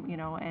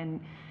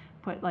 and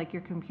put like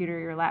your computer,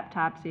 your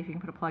laptop, see if you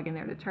can put a plug in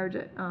there to charge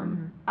it,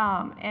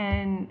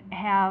 and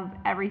have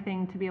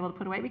everything to be able to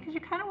put away, because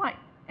you kind of want,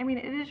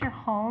 it is your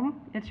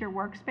home, it's your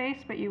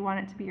workspace, but you want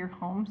it to be your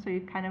home, so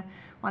you kind of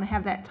want to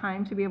have that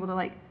time to be able to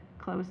like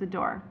close the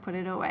door, put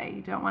it away.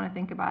 You don't want to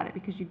think about it,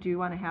 because you do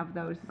want to have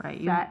those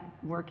set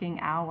working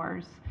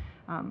hours.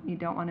 You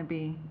don't want to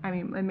be,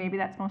 and maybe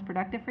that's most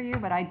productive for you,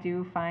 but I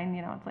do find,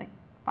 it's like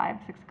 5,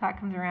 6 o'clock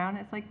comes around,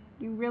 it's like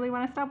you really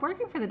want to stop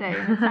working for the day,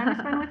 and it's time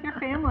to spend with your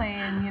family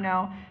and,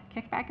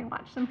 kick back and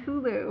watch some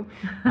Hulu,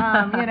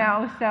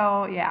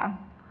 so yeah.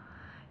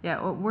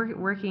 Yeah, well,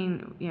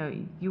 working,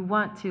 you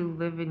want to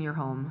live in your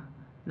home,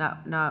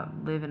 not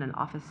live in an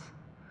office.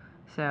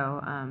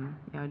 So,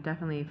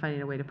 definitely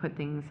finding a way to put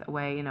things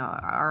away.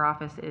 Our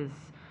office is,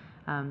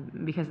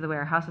 because of the way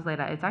our house is laid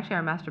out, it's actually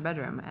our master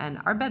bedroom, and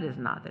our bed is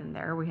not in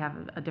there. We have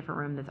a different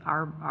room that's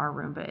our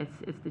room, but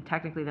it's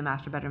technically the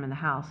master bedroom in the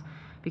house,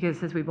 because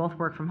since we both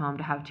work from home,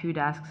 to have 2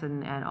 desks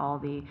and all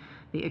the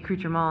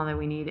accoutrement that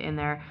we need in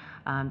there,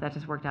 that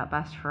just worked out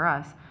best for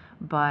us.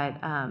 But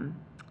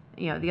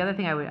the other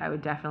thing I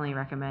would definitely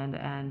recommend,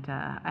 and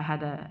I had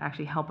to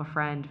actually help a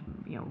friend,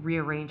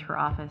 rearrange her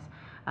office.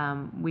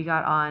 We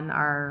got on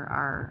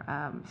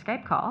our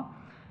Skype call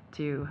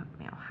to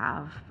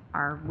have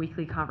our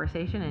weekly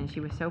conversation, and she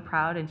was so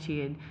proud, and she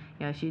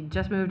had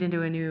just moved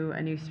into a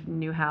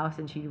new house,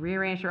 and she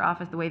rearranged her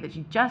office the way that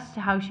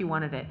how she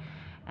wanted it.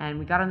 and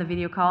we got on the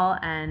video call,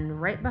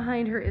 and right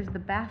behind her is the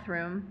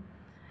bathroom.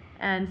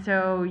 And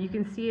so you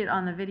can see it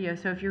on the video.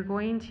 So if you're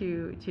going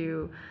to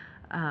do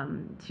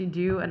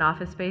an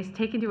office space,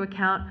 take into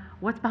account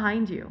what's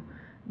behind you,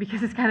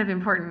 because it's kind of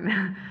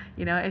important.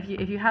 You know,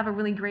 if you have a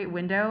really great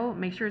window,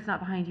 make sure it's not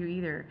behind you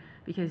either,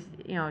 because,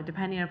 you know,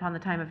 depending upon the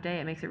time of day,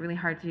 it makes it really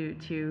hard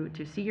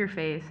to see your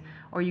face,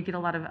 or you get a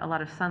lot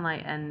of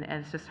sunlight, and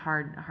it's just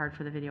hard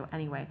for the video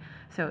anyway.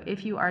 So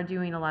if you are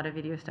doing a lot of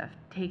video stuff,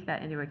 take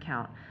that into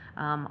account.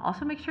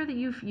 Also make sure that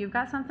you've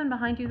got something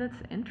behind you that's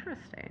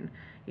interesting.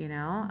 You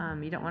know,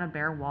 you don't want a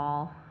bare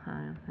wall.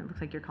 It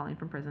looks like you're calling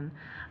from prison.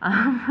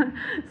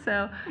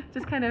 So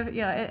just kind of,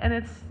 you know,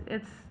 and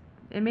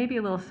it may be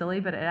a little silly,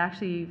 but it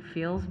actually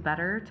feels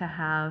better to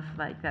have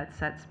like that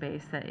set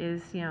space that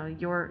is, you know,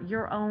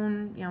 your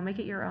own. You know, make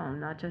it your own,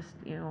 not just,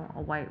 you know,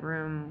 a white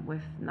room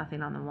with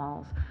nothing on the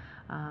walls,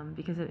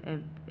 because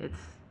it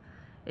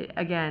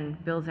again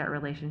builds that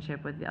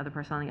relationship with the other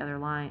person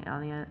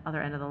on the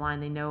other end of the line.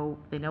 They know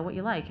what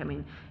you like. I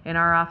mean, in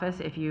our office,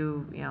 if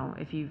you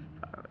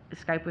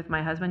Skype with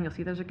my husband, you'll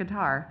see there's a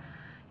guitar,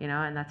 you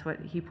know, and that's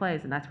what he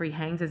plays, and that's where he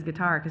hangs his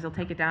guitar, because he'll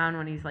take it down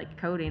when he's like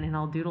coding, and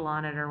he'll doodle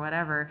on it or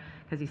whatever,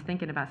 because he's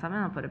thinking about something,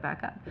 and he'll put it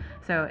back up.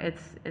 So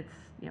it's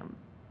you know,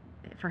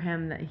 for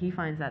him, that he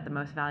finds that the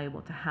most valuable,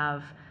 to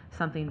have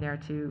something there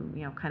to,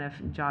 you know, kind of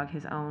jog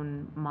his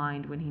own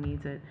mind when he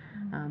needs it.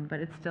 But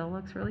it still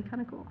looks really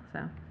kind of cool.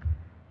 So.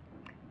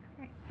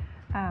 Great.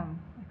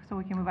 So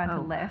we can move on to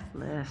lists.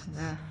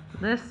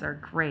 Lists are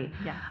great.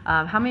 Yes.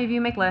 How many of you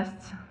make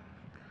lists?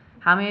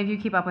 How many of you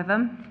keep up with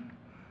them?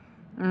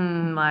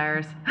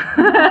 Liars.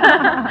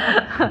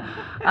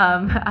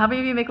 How many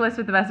of you make lists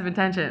with the best of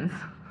intentions?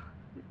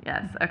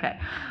 Yes. Okay.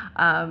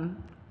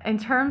 In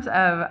terms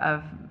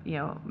of you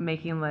know,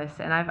 making lists,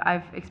 and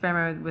I've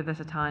experimented with this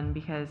a ton,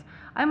 because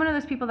I'm one of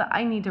those people that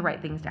I need to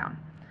write things down.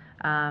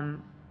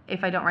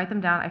 If I don't write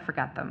them down, I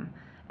forget them.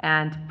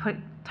 And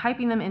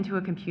typing them into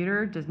a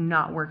computer does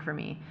not work for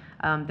me.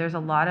 There's a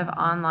lot of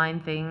online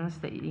things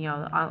that, you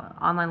know,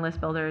 online list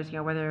builders, you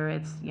know, whether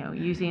it's, you know,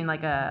 using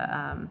like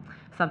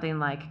something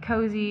like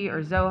Cozy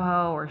or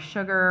Zoho or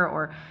Sugar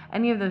or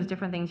any of those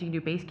different things you can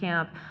do,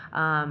 Basecamp.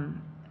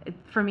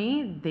 For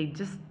me, it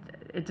just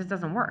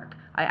doesn't work.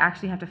 I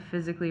actually have to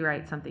physically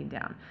write something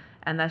down,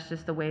 and that's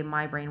just the way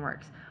my brain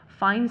works.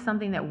 Find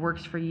something that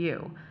works for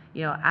you.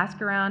 You know,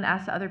 ask around,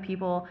 ask other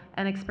people,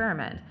 and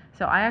experiment.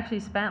 So I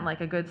actually spent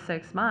like a good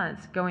 6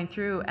 months going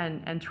through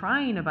and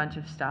trying a bunch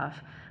of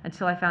stuff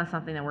until I found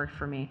something that worked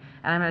for me.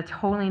 And I'm going to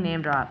totally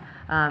name drop.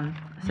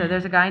 So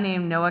there's a guy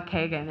named Noah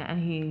Kagan, and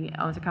he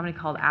owns a company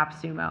called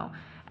AppSumo.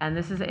 And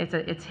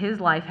it's his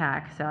life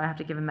hack, so I have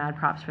to give him mad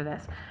props for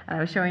this. And I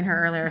was showing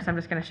her earlier, so I'm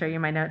just going to show you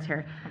my notes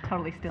here. I'm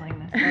totally stealing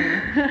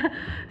this.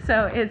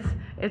 So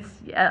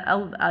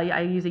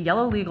I use a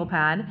yellow legal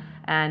pad,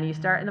 and you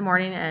start in the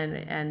morning,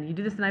 and you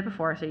do this the night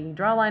before. So you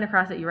draw a line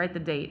across it, you write the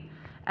date,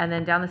 and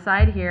then down the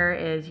side here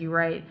is you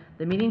write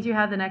the meetings you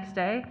have the next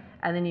day,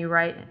 and then you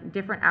write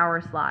different hour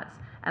slots.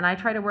 And I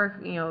try to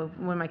work, you know,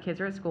 when my kids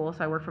are at school,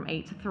 so I work from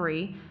 8 to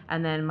 3,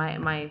 and then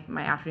my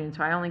afternoon.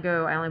 So I only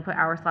put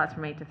hour slots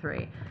from 8 to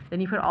 3. Then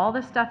you put all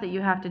the stuff that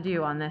you have to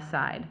do on this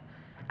side.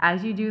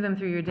 As you do them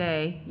through your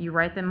day, you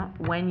write them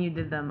when you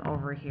did them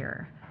over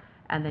here,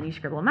 and then you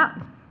scribble them out.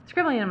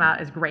 Scribbling them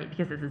out is great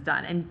because this is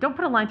done. And don't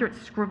put a line through it,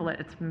 scribble it.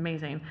 It's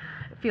amazing.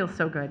 It feels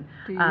so good.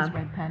 Do you use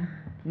red pen?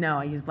 No,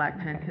 I use black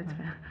pen.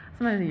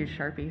 Sometimes I use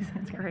Sharpies.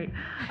 It's great.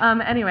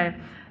 Anyway.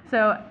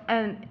 So,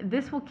 and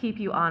this will keep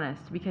you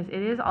honest, because it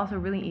is also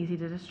really easy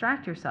to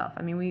distract yourself.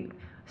 I mean,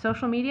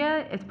 social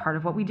media, it's part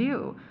of what we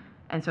do.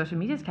 And social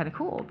media is kind of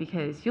cool,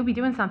 because you'll be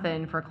doing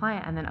something for a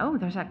client, and then, oh,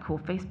 there's that cool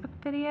Facebook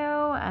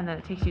video, and then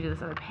it takes you to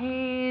this other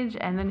page,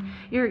 and then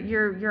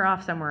you're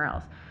off somewhere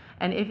else.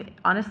 And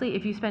honestly,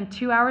 if you spend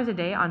 2 hours a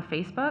day on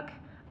Facebook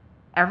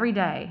every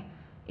day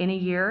in a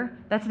year,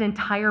 that's an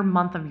entire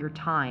month of your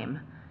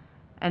time.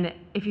 And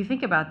if you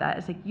think about that,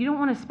 it's like, you don't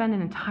want to spend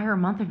an entire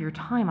month of your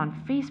time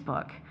on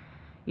Facebook.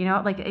 You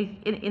know, like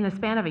in the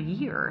span of a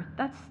year,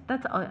 that's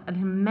an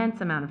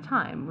immense amount of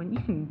time, when you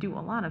can do a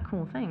lot of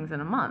cool things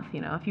in a month.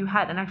 You know, if you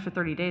had an extra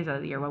 30 days out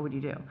of the year, what would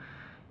you do?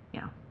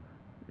 You know,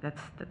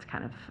 that's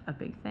kind of a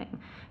big thing.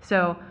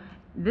 So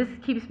this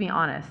keeps me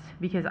honest,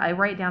 because I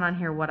write down on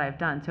here what I've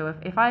done. So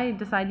if I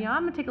decide, you know,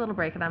 I'm going to take a little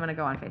break and I'm going to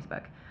go on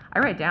Facebook, I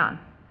write down.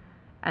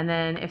 And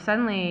then if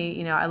suddenly,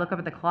 you know, I look up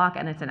at the clock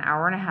and it's an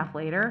hour and a half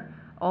later,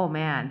 oh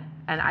man,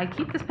 and I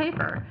keep this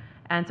paper.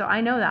 And so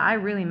I know that I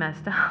really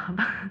messed up.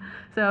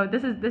 So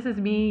this is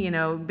me, you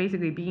know,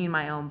 basically being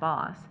my own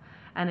boss.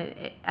 And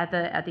at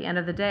the end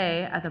of the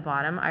day, at the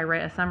bottom, I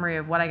write a summary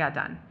of what I got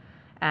done,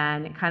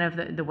 and kind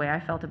of the way I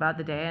felt about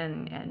the day,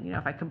 and you know,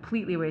 if I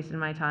completely wasted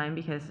my time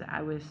because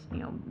I was, you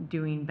know,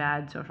 doing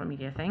bad social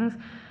media things,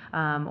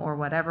 or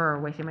whatever, or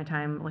wasting my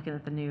time looking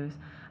at the news,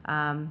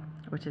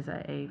 which is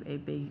a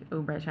big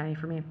bright shiny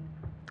for me.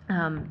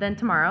 Then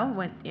tomorrow,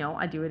 when, you know,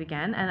 I do it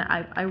again,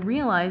 and I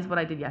realize what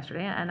I did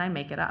yesterday, and I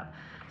make it up.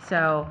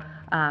 So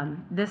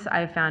this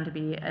I've found to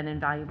be an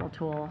invaluable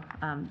tool,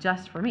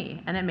 just for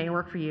me, and it may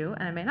work for you,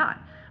 and it may not.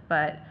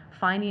 but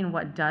finding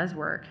what does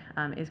work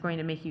is going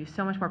to make you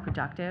so much more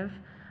productive.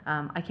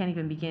 I can't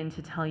even begin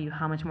to tell you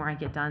how much more I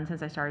get done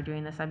since I started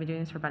doing this. I've been doing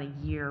this for about a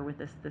year with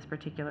this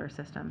particular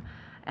system,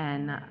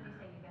 and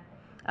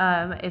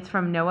it's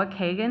from Noah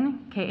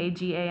Kagan,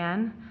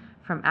 Kagan,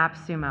 from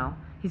AppSumo.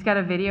 He's got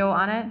a video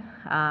on it.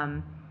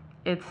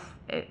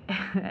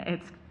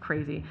 It's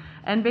crazy.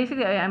 And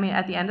basically, I mean,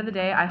 at the end of the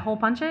day, I hole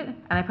punch it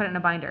and I put it in a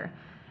binder.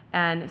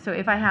 And so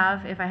if I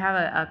have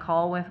a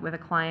call with a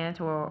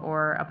client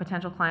or a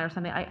potential client or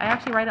something, I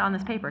actually write it on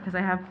this paper because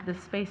I have this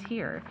space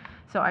here.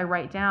 So I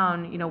write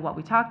down, what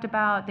we talked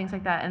about, things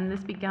like that, and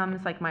this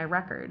becomes like my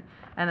record.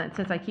 And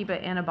since I keep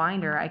it in a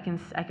binder, I can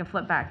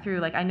flip back through.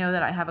 Like I know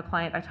that I have a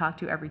client I talk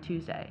to every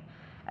Tuesday.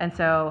 And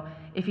so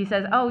if he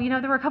says, oh,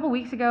 there were a couple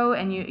weeks ago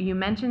and you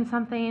mentioned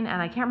something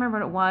and I can't remember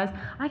what it was,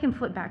 I can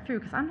flip back through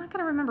because I'm not going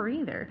to remember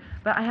either.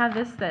 But I have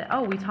this that,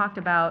 oh, we talked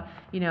about,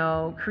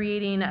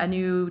 creating a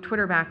new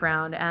Twitter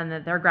background and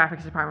that their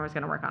graphics department was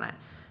going to work on it.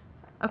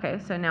 Okay,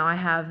 so now I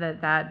have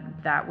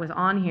that was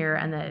on here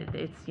and that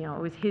it's, it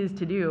was his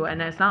to do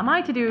and it's not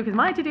my to do because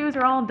my to dos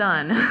are all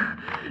done.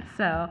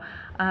 So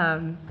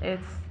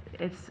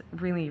it's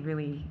really,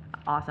 really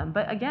awesome.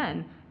 But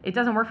again, it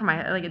doesn't work for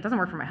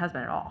my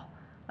husband at all.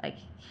 Like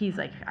he's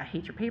like, I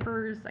hate your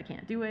papers, I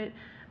can't do it,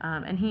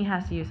 and he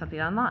has to use something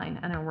online,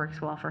 and it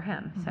works well for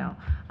him. Mm-hmm. So,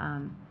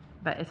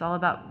 but it's all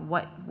about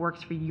what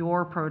works for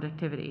your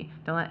productivity.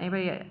 Don't let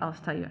anybody else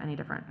tell you any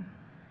different.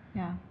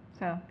 Yeah.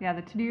 So yeah,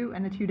 the to-do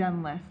and the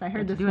to-done list. I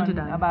heard this one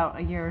about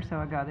a year or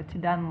so ago. The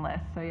to-done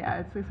list. So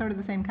yeah, it's sort of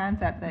the same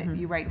concept that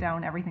you write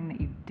down everything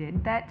that you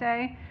did that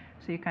day.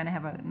 So you kind of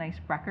have a nice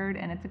record,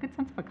 and it's a good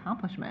sense of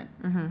accomplishment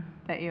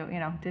that you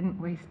didn't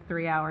waste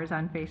 3 hours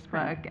on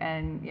Facebook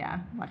and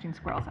watching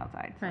squirrels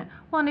outside. So. Right.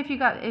 Well, and if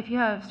you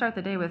have start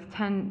the day with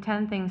 10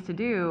 things to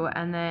do,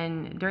 and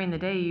then during the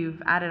day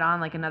you've added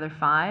on like another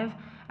 5,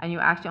 and you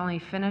actually only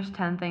finished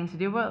 10 things to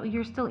do, well,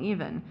 you're still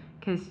even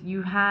because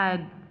you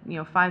had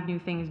 5 new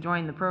things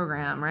join the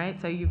program,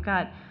 right? So you've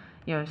got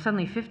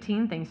suddenly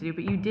 15 things to do,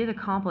 but you did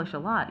accomplish a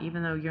lot,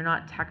 even though you're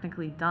not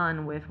technically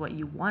done with what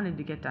you wanted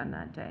to get done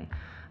that day.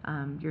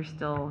 You're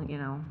still,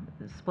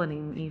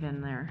 splitting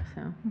even there.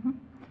 So.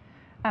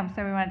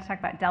 So we wanted to talk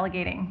about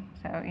delegating.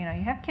 So you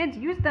have kids,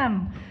 use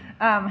them.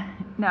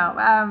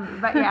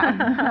 But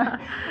yeah.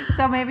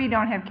 So maybe you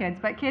don't have kids,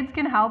 but kids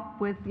can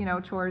help with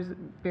chores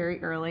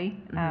very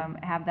early.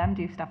 Have them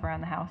do stuff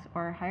around the house,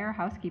 or hire a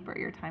housekeeper.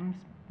 Your time's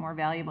more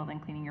valuable than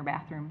cleaning your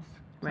bathrooms.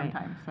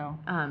 Sometimes. So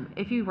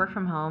if you work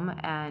from home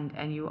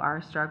and you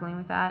are struggling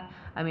with that,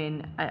 I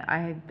mean,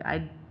 I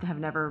have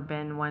never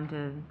been one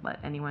to let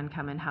anyone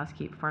come and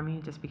housekeep for me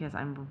just because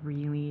I'm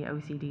really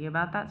OCD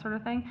about that sort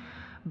of thing.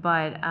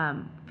 But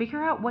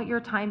figure out what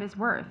your time is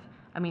worth.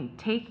 I mean,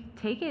 take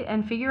it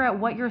and figure out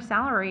what your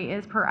salary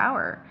is per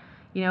hour.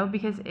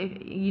 Because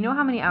if you know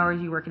how many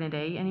hours you work in a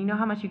day and you know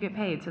how much you get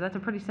paid, so that's a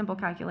pretty simple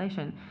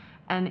calculation.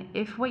 And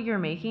if what you're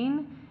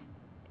making,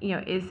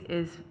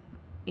 is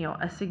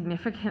a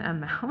significant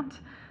amount,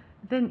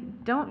 then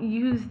don't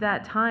use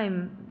that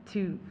time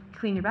to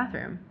clean your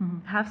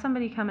bathroom. Have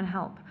somebody come and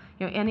help.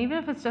 And even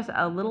if it's just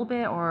a little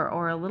bit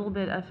or a little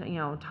bit of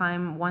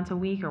time once a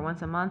week or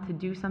once a month to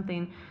do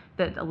something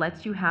that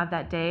lets you have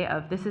that day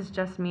of this is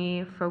just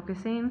me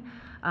focusing,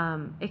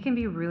 it can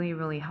be really,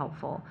 really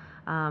helpful.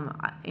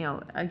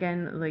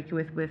 Again, like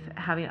with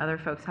having other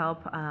folks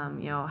help,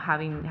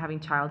 having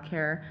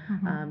childcare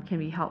can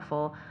be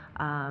helpful.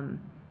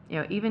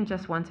 Even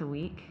just once a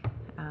week.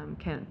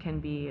 Can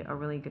be a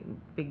really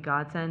big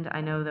godsend.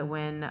 I know that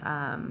when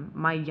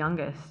my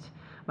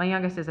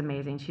youngest is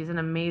amazing. She's an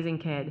amazing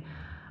kid.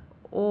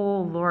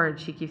 Oh Lord,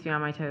 she keeps me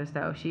on my toes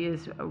though. She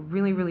is a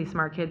really, really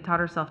smart kid,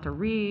 taught herself to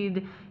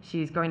read.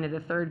 She's going into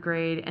 3rd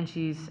grade and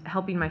she's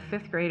helping my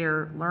 5th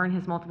grader learn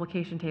his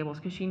multiplication tables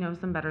because she knows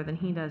them better than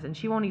he does, and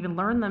she won't even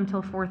learn them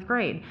till 4th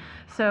grade.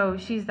 So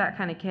she's that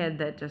kind of kid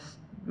that just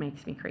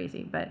makes me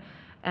crazy.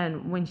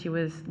 And when she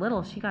was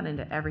little, she got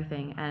into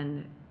everything,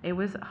 and it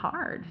was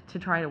hard to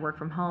try to work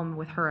from home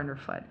with her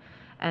underfoot.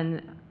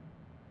 And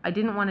I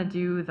didn't want to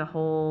do the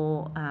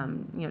whole,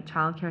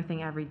 childcare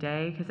thing every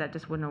day because that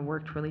just wouldn't have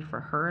worked really for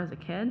her as a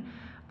kid.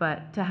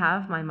 But to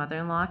have my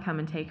mother-in-law come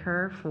and take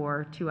her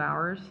for 2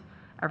 hours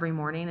every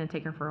morning and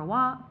take her for a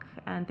walk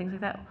and things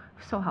like that,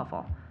 so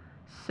helpful.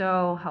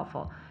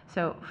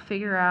 So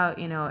figure out,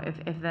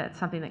 if that's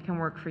something that can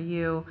work for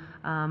you,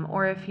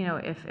 or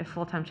if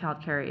full-time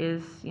childcare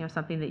is,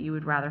 something that you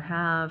would rather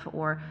have,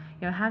 or,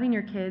 having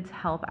your kids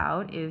help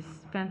out is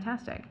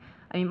fantastic.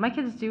 I mean, my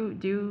kids do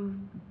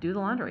the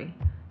laundry.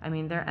 I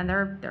mean,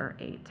 they're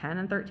 8, 10,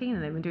 and 13,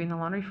 and they've been doing the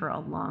laundry for a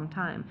long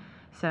time.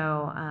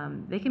 So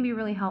they can be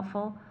really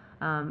helpful,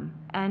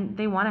 and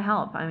they want to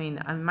help. I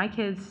mean, my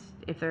kids,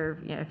 if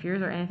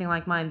yours are anything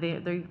like mine,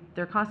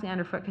 they're constantly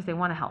underfoot because they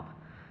want to help.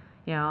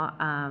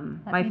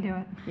 Let me do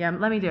it. Yeah,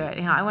 let me do it.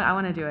 I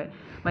want to do it.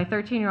 My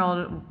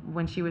 13-year-old,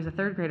 when she was a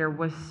 3rd grader,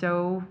 was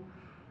so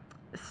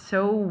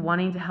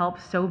wanting to help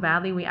so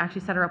badly. We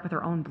actually set her up with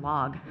her own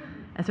blog,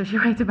 and so she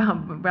writes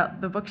about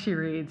the book she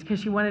reads because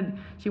she wanted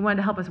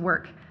to help us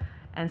work.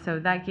 And so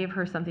that gave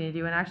her something to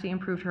do and actually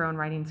improved her own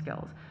writing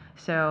skills.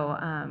 So,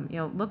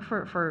 look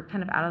for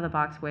kind of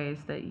out-of-the-box ways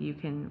that you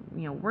can,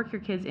 work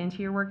your kids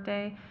into your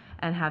workday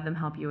and have them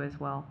help you as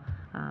well,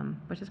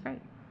 which is great.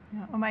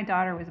 Yeah. When my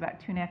daughter was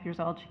about 2.5 years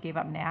old, she gave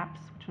up naps,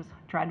 which was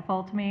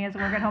dreadful to me as a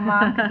work-at-home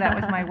mom because that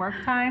was my work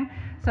time.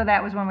 So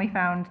that was when we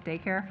found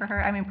daycare for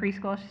her. I mean,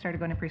 preschool. She started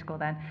going to preschool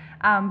then.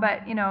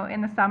 But,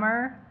 in the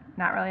summer,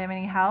 not really having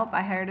any help,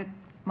 I hired a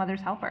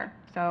mother's helper.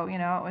 So, it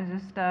was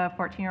just a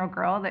 14-year-old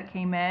girl that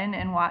came in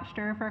and watched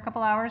her for a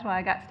couple hours while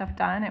I got stuff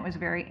done. It was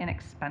very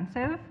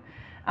inexpensive.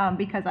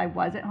 Because I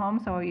was at home,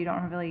 so you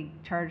don't really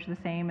charge the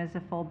same as a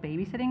full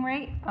babysitting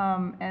rate.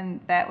 And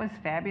that was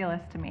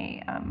fabulous to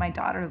me. My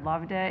daughter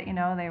loved it.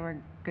 They were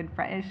good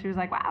friends. She was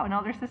like, wow, an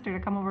older sister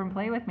to come over and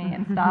play with me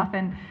and stuff.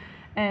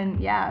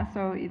 And yeah,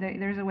 so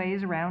there's a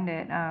ways around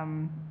it.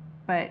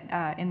 But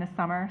in the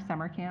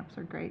summer camps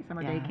are great.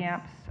 Summer day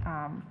camps.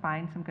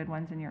 Find some good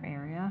ones in your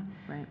area.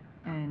 Right.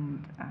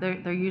 And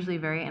they're usually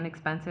very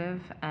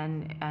inexpensive,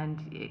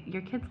 and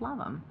your kids love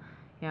them.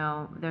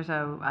 There's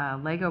a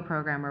Lego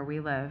program where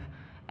we live,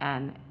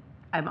 and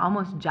I'm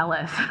almost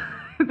jealous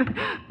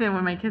then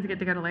when my kids get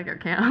to go to Lego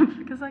camp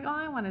because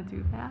I want to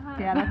do that.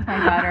 Yeah, that's my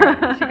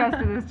daughter. She goes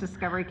to this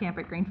discovery camp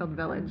at Greenfield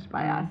Village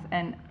by us,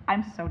 and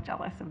I'm so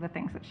jealous of the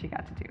things that she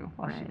got to do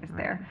while she was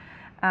there.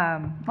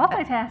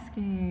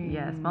 Multitasking.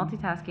 Yes,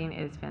 multitasking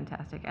is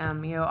fantastic.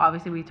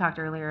 Obviously we talked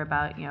earlier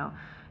about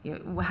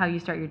how you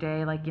start your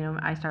day.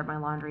 I start my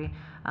laundry.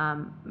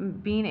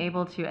 Being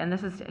able to, and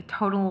this is a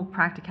total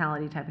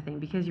practicality type of thing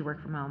because you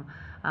work from home.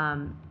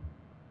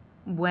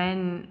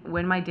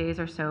 When my days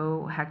are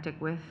so hectic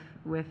with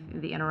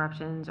the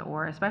interruptions,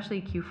 or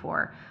especially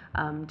Q4,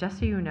 just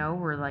so you know,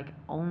 we're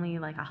only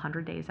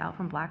 100 days out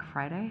from Black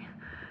Friday,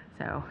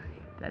 so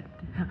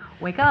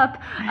wake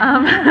up.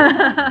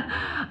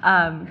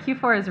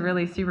 Q4 is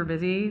really super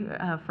busy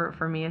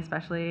for me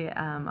especially.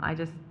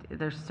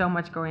 There's so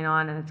much going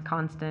on and it's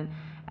constant,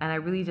 and I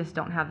really just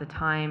don't have the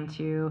time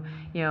to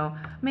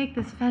make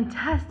this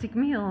fantastic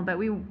meal, but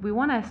we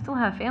want to still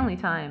have family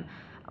time.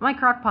 My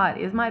crock pot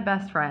is my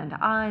best friend.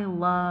 I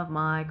love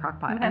my crock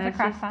pot, and it's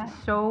just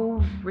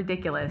so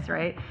ridiculous,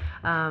 right?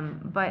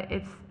 But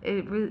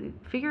it really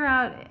figure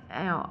out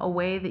a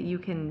way that you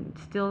can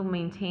still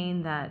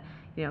maintain that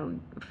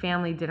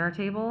family dinner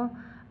table,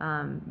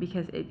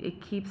 because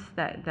it keeps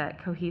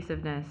that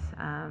cohesiveness,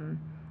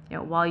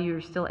 while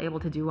you're still able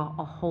to do a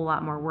whole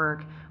lot more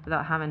work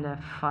without having to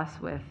fuss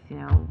with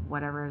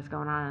whatever is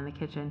going on in the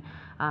kitchen.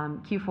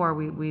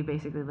 Q4 we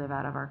basically live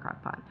out of our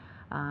crock pot,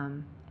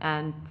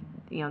 and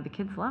the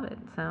kids love it.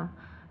 So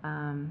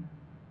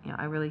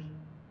I really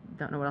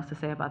don't know what else to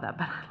say about that,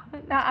 but I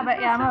love it. No,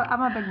 but yeah,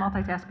 I'm a big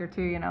multitasker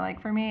too.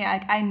 For me,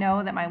 I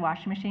know that my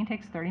washing machine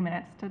takes 30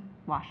 minutes to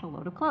wash a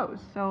load of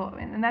clothes. So,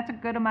 and that's a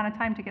good amount of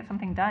time to get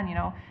something done.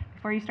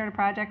 Before you start a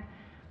project,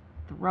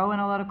 throw in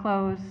a load of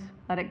clothes,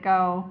 let it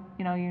go.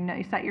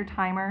 You set your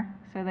timer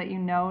so that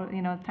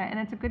and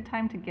it's a good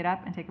time to get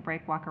up and take a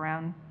break, walk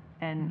around,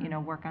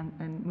 and work on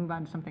and move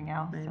on to something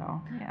else. Right.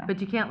 So yeah. But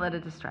you can't let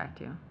it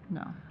distract you.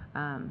 No.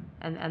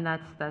 And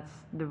that's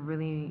the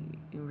really,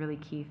 really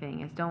key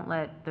thing, is don't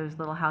let those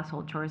little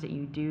household chores that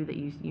you do, that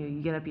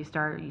you get up, you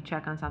start, you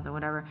check on something,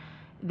 whatever,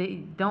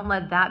 don't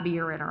let that be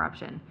your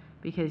interruption,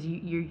 because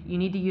you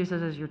need to use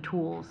those as your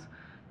tools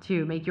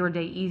to make your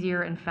day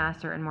easier and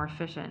faster and more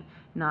efficient,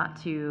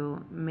 not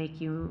to make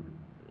you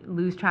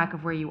lose track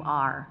of where you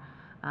are,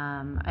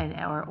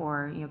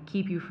 or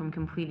keep you from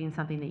completing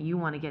something that you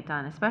want to get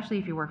done, especially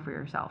if you work for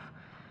yourself.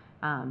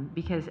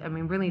 Because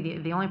really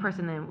the only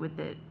person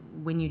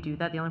when you do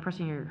that, the only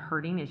person you're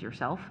hurting is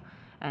yourself,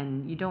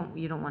 and you don't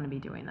want to be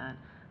doing that,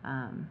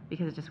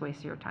 because it just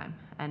wastes your time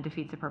and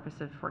defeats the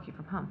purpose of working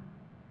from home.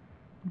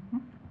 Mm-hmm.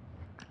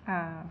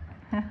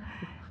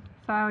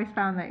 So I always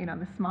found that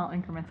the small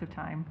increments of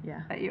time,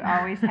 yeah, that you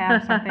always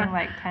have something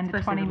like 10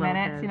 to 20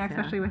 minutes, kids,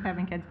 especially with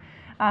having kids,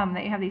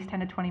 that you have these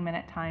 10 to 20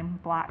 minute time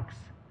blocks.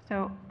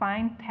 So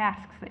find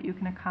tasks that you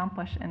can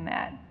accomplish in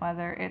that,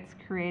 whether it's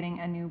creating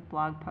a new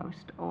blog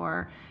post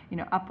or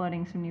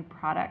uploading some new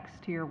products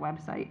to your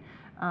website,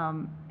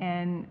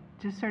 and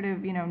just sort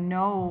of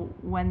know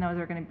when those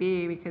are going to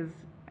be, because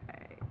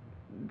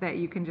that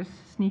you can just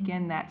sneak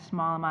in that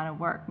small amount of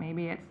work.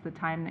 Maybe it's the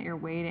time that you're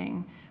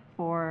waiting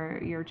for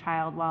your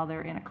child while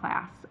they're in a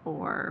class,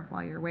 or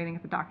while you're waiting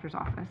at the doctor's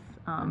office,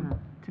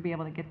 to be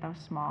able to get those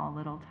small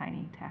little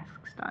tiny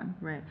tasks done.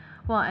 Right.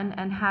 Well,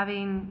 and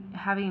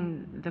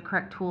having the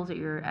correct tools at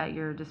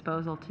your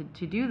disposal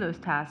to do those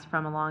tasks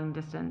from a long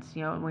distance,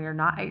 when you're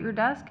not at your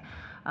desk,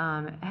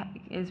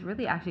 is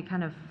really actually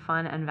kind of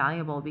fun and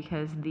valuable,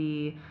 because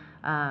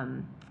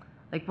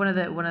one of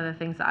the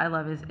things that I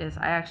love is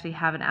I actually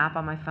have an app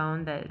on my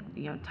phone that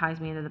ties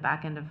me into the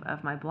back end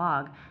of my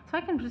blog, so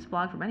I can just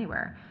blog from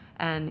anywhere.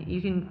 And you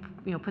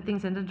can put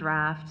things into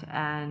draft,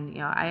 and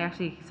I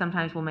actually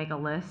sometimes will make a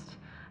list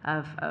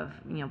of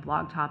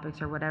blog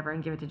topics or whatever,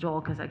 and give it to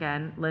Joel, because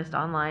again, list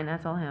online,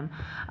 that's all him.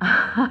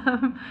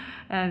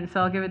 And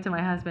so I'll give it to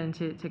my husband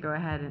to go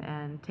ahead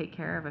and take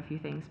care of a few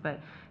things. But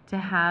to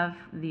have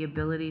the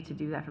ability to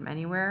do that from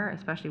anywhere,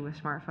 especially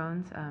with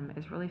smartphones,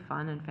 is really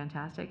fun and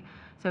fantastic.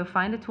 So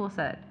find a tool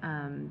set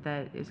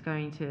that is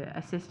going to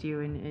assist you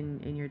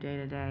in your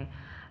day-to-day.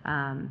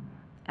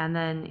 And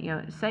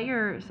then, set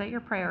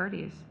your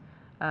priorities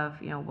of,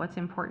 what's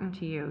important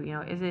to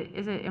you.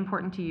 Is it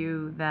important to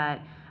you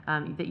that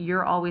that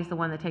you're always the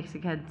one that takes the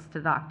kids to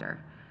the doctor?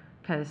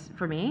 Because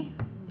for me,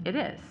 it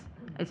is.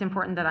 It's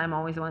important that I'm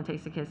always the one that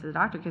takes the kids to the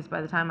doctor, because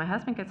by the time my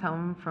husband gets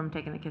home from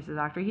taking the kids to the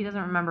doctor, he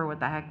doesn't remember what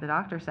the heck the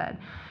doctor said.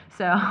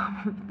 So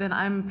then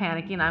I'm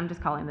panicking. I'm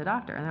just calling the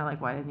doctor, and they're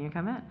like, "Why didn't you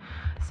come in?"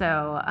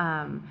 So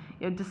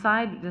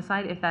decide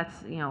if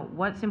that's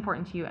what's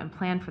important to you, and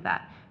plan for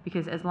that.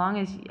 Because as long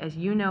as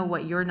you know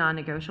what your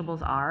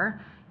non-negotiables are,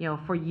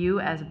 for you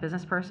as a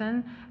business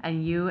person,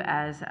 and you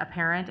as a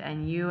parent,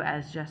 and you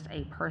as just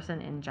a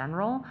person in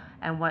general,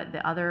 and what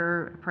the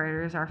other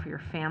priorities are for your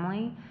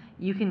family,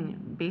 you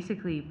can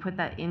basically put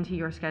that into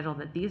your schedule,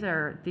 that these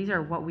are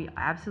what we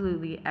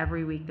absolutely,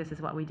 every week, this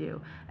is what we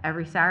do.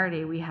 Every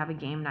Saturday we have a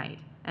game night,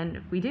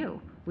 and we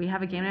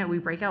have a game night. We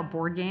break out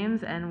board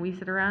games and we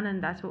sit around,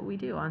 and that's what we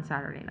do on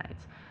Saturday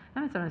nights. I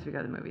mean, sometimes we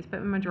go to the movies,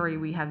 but the majority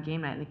we have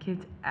game night, and the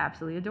kids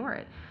absolutely adore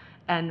it,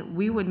 and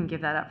we wouldn't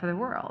give that up for the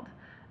world.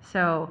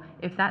 So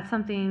if that's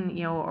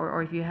something,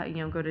 or if you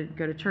go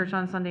to church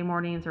on Sunday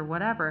mornings or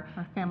whatever,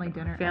 or family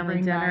dinner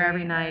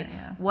every night,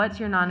 what's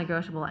your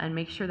non-negotiable, and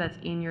make sure that's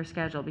in your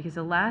schedule. Because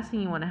the last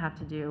thing you want to have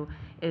to do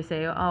is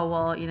say, oh,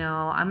 well,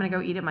 I'm going to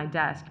go eat at my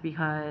desk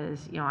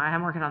because,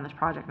 I'm working on this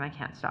project and I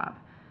can't stop.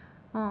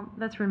 Well,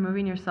 that's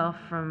removing yourself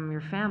from your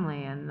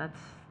family, and that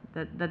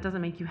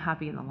doesn't make you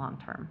happy in the long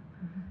term.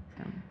 Mm-hmm.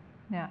 So.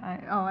 Yeah.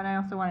 And I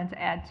also wanted to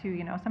add too,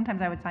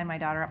 sometimes I would sign my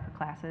daughter up for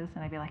classes,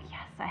 and I'd be like,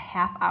 yes, a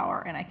half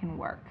hour and I can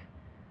work.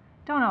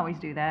 Don't always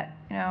do that.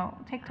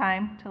 Take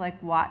time to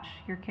watch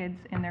your kids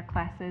in their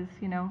classes.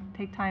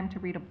 Take time to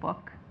read a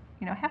book.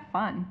 Have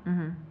fun.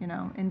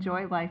 Mm-hmm.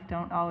 Enjoy life.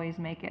 Don't always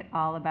make it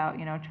all about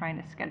trying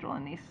to schedule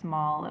in these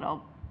small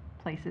little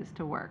places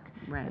to work.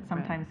 Right. But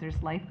sometimes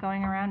there's life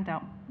going around.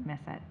 Don't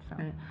miss it. So.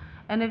 Right.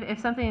 And if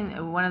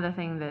something, one of the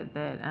things that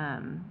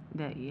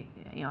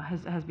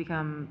has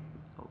become,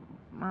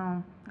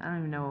 well, I don't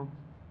even know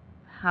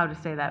how to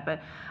say that,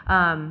 but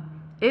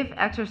if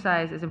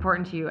exercise is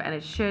important to you, and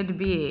it should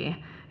be,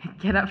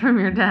 get up from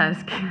your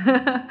desk.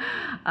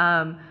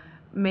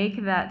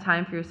 Make that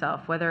time for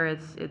yourself, whether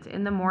it's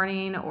in the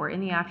morning or in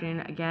the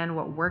afternoon. Again,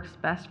 what works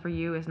best for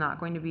you is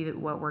not going to be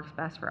what works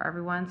best for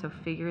everyone, so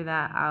figure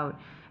that out,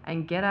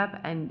 and get up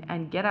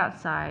and get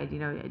outside.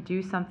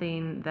 Do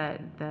something that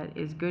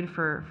is good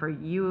for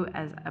you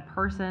as a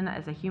person,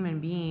 as a human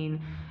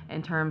being,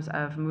 in terms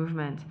of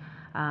movement.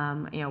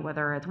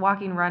 Whether it's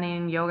walking,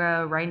 running,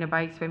 yoga, riding a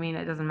bike, swimming,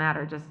 it doesn't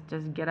matter.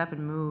 Just get up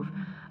and move.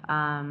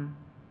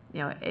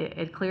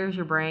 It clears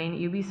your brain.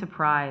 You'd be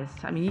surprised.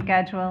 I mean,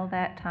 schedule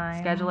that time.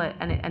 Schedule it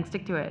and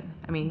stick to it.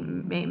 I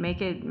mean,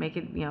 make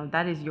it.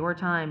 That is your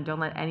time. Don't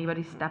let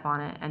anybody step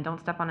on it, and don't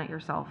step on it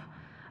yourself.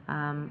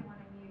 I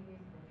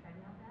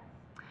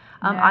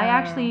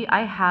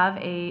have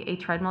a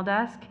treadmill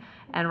desk,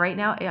 and right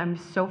now I'm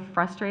so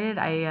frustrated.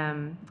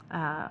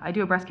 I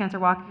do a breast cancer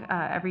walk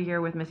every year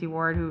with Missy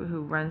Ward,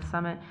 who runs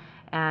Summit,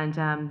 and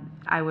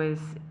I was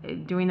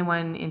doing the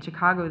one in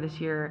Chicago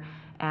this year,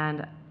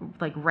 and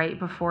right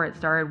before it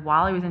started,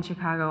 while I was in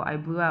Chicago, I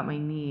blew out my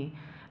knee.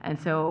 And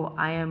so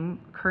I am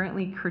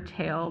currently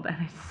curtailed, and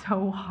it's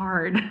so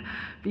hard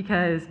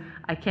because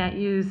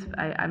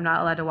I'm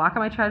not allowed to walk on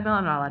my treadmill,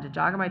 I'm not allowed to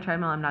jog on my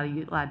treadmill, I'm not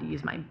allowed to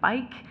use my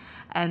bike,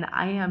 and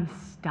I am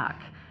stuck.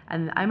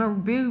 And I'm a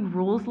big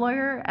rules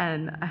lawyer,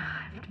 and I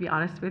have to be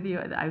honest with you,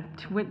 I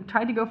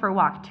tried to go for a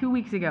walk 2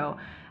 weeks ago,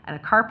 and a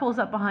car pulls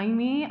up behind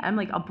me. I'm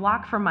a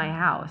block from my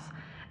house.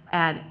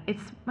 And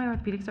it's my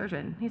orthopedic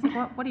surgeon. He's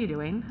like, what are you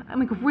doing?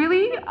 I'm like,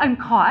 really? I'm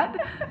caught?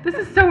 This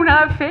is so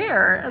not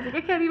fair. I was like,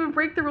 I can't even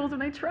break the rules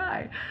when I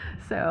try.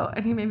 So,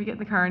 and he made me get in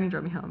the car and he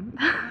drove me home.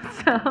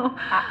 So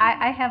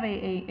I have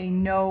a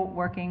no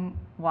working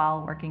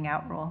while working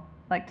out rule.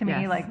 To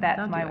me,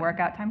 that's my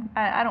workout time.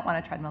 I don't want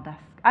a treadmill desk.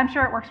 I'm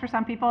sure it works for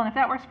some people, and if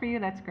that works for you,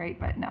 that's great.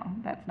 But no,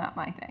 that's not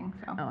my thing.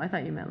 So. Oh, I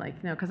thought you meant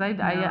no, because I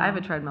have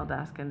a treadmill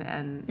desk,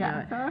 and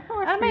yeah. So if it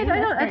works I for you,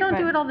 I don't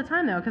do it all the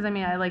time though, because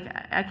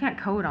I can't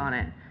code on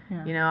it.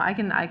 Yeah. I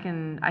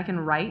can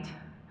write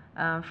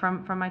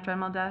from my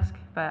treadmill desk,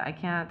 but I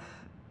can't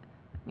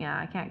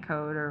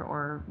code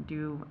or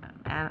do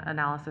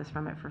analysis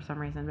from it for some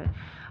reason. But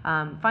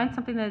find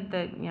something that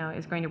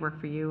is going to work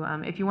for you.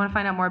 If you want to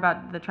find out more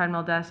about the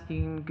treadmill desk,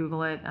 you can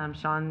Google it.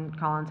 Sean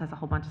Collins has a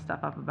whole bunch of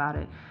stuff up about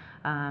it.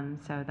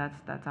 So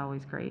that's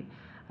always great.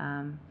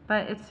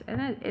 But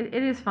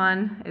it is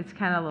fun. It's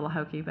kind of a little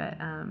hokey, but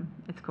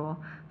it's cool.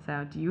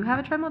 So do you have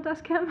a treadmill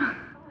desk, Kim?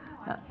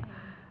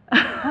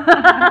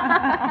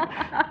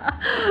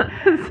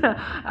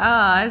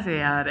 I see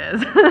how it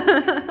is.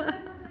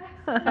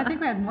 So I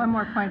think we had one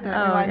more point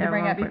that we wanted to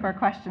bring up before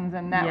questions,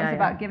 and that was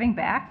about giving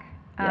back.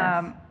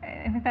 Yes.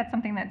 I think that's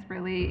something that's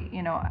really,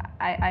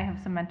 I have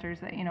some mentors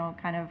that,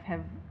 kind of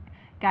have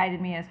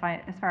guided me as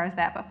far as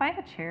that. But find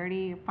a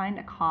charity, find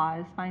a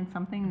cause, find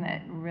something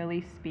that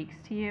really speaks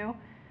to you,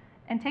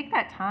 and take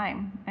that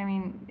time. I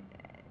mean,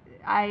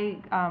 I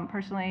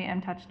personally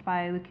am touched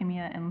by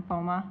leukemia and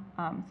lymphoma,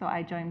 so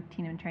I joined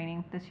Teen in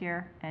Training this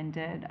year and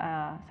did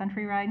a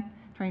century ride,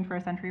 trained for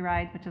a century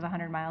ride, which is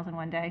 100 miles in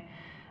one day,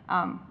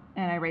 and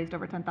I raised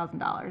over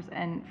 $10,000.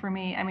 And for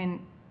me, I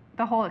mean,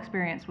 the whole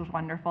experience was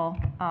wonderful.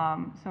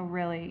 So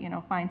really,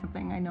 find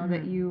something. I know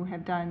that you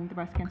have done the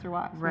breast cancer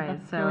walks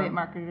with Affiliate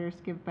Marketers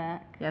Give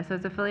Back. Yeah, so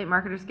it's Affiliate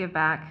Marketers Give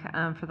Back.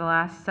 For the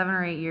last 7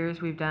 or 8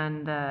 years, we've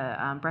done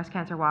the breast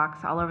cancer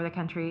walks all over the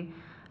country.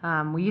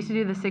 We used to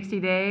do the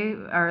 60-day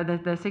or the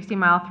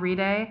 60-mile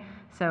 3-day.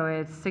 So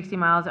it's 60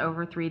 miles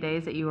over 3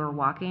 days that you are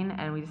walking,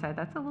 and we decided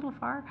that's a little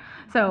far.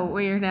 So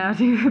we are now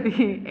doing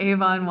the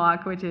Avon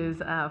walk, which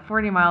is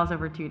 40 miles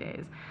over 2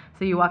 days.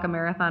 So you walk a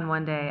marathon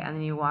one day, and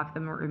then you walk the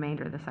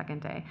remainder the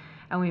second day.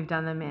 And we've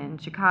done them in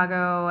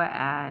Chicago,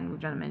 and we've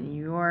done them in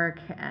New York,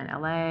 and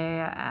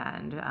LA,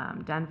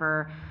 and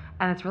Denver,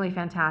 and it's really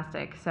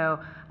fantastic. So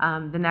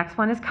the next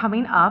one is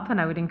coming up,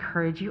 and I would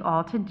encourage you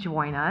all to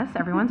join us.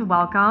 Everyone's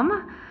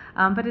welcome.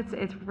 But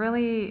it's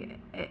really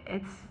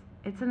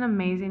it's an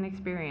amazing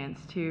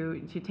experience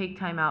to take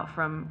time out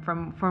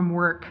from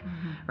work,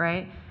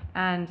 right?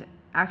 And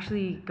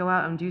actually go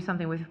out and do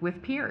something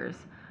with peers.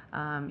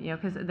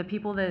 Because the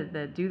people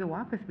that do the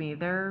walk with me,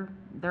 they're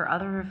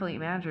other affiliate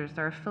managers,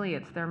 they're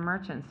affiliates, they're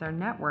merchants, they're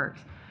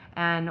networks.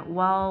 And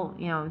while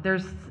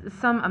there's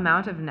some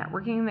amount of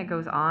networking that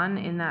goes on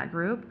in that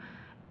group,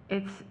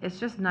 it's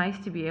just nice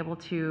to be able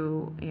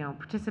to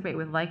participate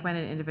with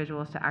like-minded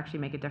individuals to actually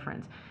make a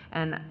difference.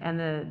 And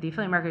the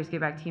Affiliate Marketers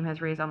Give Back team has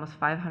raised almost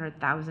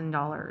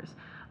 $500,000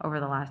 over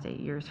the last 8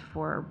 years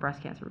for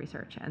breast cancer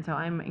research. And so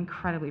I'm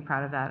incredibly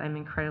proud of that. I'm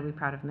incredibly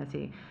proud of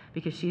Missy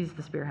because she's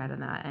the spearhead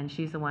in that, and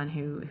she's the one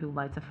who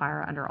lights a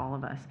fire under all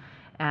of us.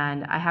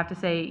 And I have to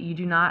say, you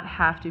do not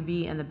have to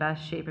be in the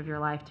best shape of your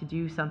life to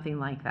do something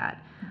like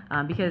that,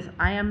 because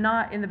I am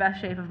not in the best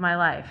shape of my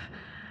life.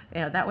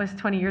 That was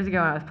 20 years ago,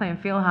 and I was playing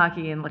field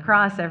hockey and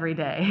lacrosse every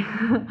day.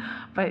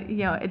 But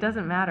it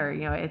doesn't matter.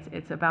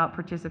 It's about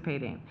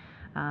participating.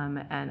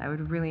 And I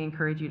would really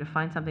encourage you to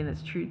find something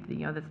that's true,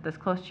 that's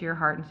close to your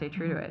heart, and stay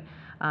true to it,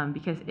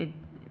 because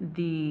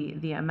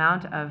the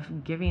amount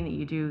of giving that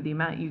you do, the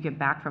amount you get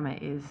back from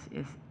it is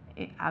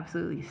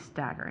absolutely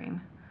staggering.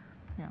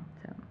 Yeah.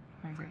 So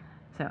I agree.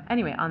 So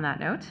anyway, on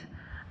that note,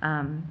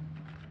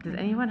 does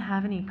anyone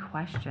have any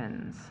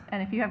questions?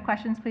 And if you have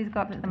questions, please go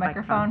up to the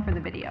microphone for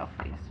the video,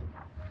 please.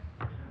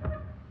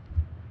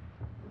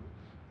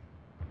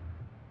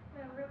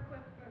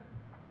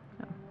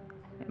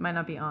 It might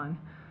not be on.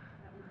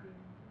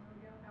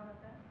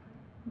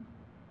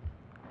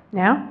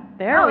 Now?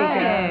 There we go.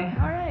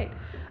 All right.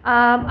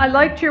 I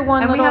liked your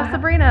one and little... And we have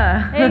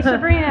Sabrina. Hey,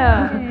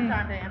 Sabrina.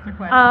 Time to answer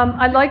questions.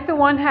 I like the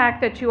one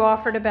hack that you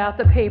offered about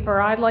the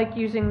paper. I like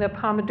using the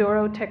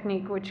Pomodoro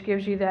technique, which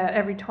gives you that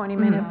every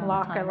 20-minute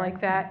block. I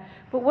like that.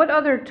 But what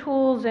other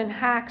tools and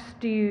hacks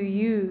do you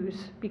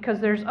use? Because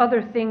there's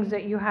other things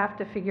that you have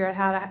to figure out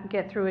how to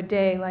get through a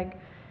day, like,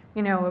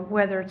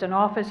 whether it's an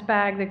office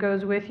bag that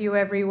goes with you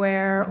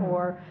everywhere,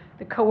 or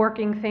the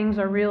co-working things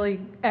are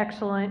really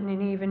excellent,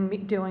 and even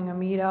doing a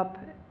meetup.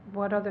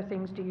 What other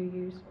things do you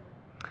use?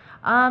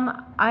 I'm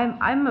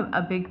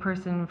a big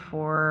person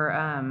for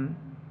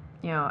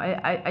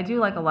I do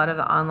like a lot of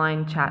the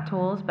online chat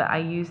tools, but I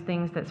use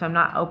things that, so I'm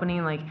not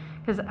opening, like,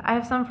 because I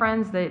have some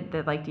friends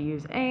that like to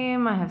use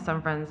AIM, I have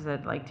some friends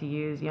that like to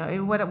use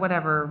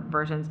whatever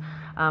versions.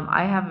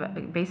 I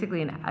have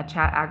basically a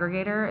chat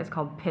aggregator. It's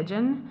called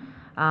Pigeon,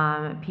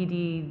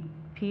 PIDGIN,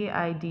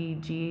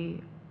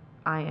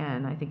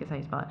 I think is how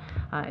you spell it.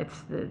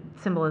 It's the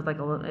symbol is like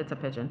it's a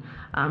pigeon.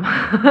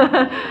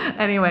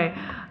 Anyway,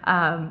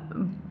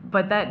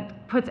 but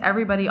that puts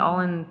everybody all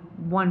in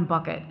one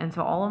bucket, and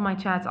so all of my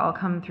chats all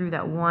come through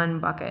that one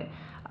bucket.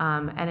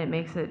 And it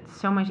makes it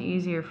so much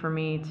easier for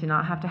me to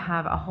not have to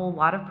have a whole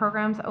lot of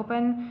programs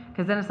open,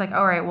 because then it's like,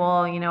 all right,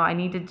 well, I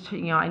need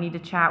to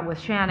chat with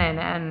Shannon,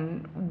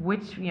 and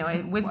which,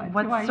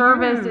 what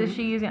service is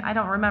she using? I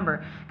don't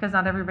remember, because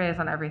not everybody is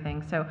on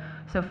everything. So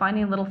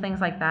finding little things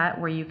like that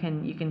where you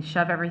can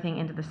shove everything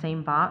into the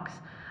same box,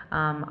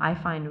 I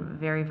find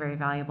very, very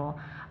valuable.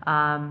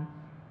 One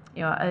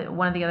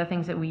of the other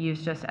things that we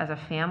use just as a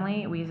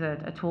family, we use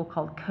a tool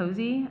called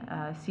Cozy,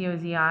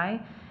 COZI.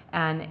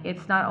 And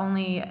it's not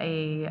only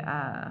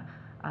a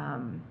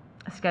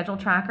schedule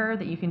tracker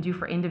that you can do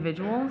for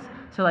individuals.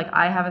 So like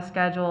I have a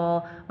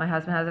schedule, my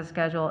husband has a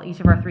schedule,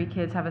 each of our 3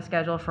 kids have a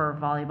schedule for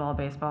volleyball,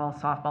 baseball,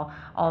 softball,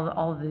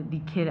 all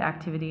the kid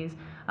activities,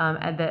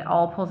 and that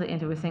all pulls it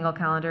into a single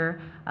calendar.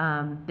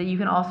 That you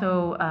can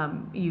also,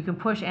 you can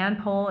push and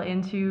pull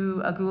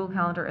into a Google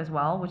Calendar as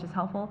well, which is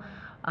helpful.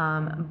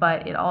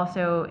 but it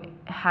also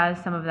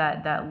has some of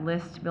that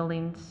list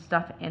building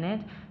stuff in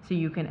it. So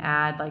you can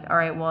add like, all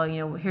right, well,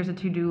 here's a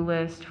to-do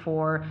list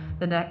for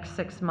the next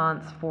 6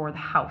 months for the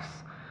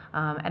house.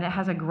 And it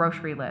has a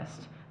grocery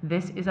list.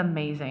 This is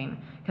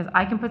amazing because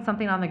I can put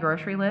something on the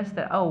grocery list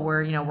that, oh,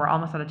 we're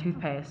almost out of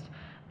toothpaste,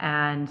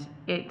 and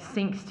it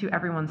syncs to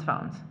everyone's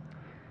phones.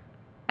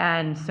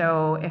 And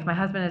so if my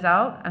husband is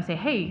out, I say,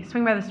 hey,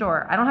 swing by the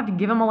store. I don't have to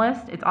give him a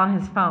list. It's on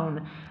his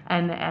phone.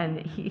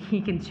 And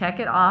he can check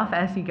it off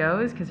as he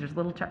goes because there's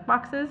little check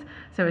boxes.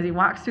 So as he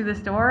walks through the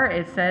store,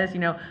 it says,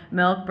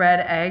 milk,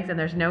 bread, eggs, and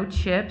there's no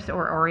chips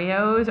or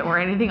Oreos or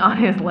anything on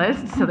his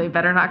list. So they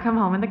better not come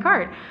home in the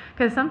cart.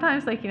 Because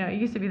sometimes, it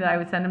used to be that I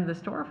would send him to the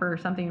store for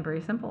something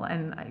very simple.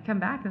 And I come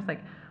back and it's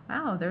like,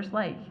 wow, there's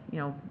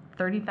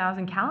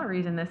 30,000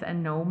 calories in this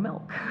and no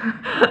milk.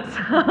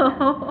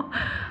 So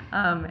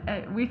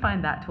we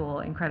find that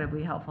tool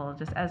incredibly helpful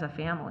just as a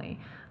family.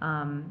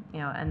 And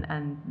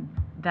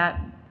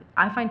that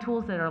I find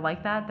tools that are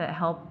like that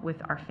help with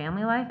our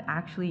family life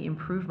actually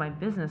improve my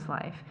business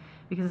life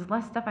because there's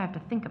less stuff I have to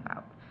think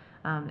about.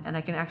 And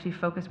I can actually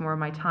focus more of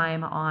my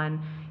time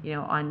on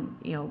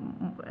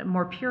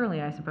more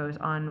purely, I suppose,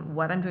 on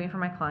what I'm doing for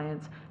my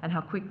clients and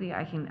how quickly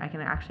I can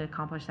actually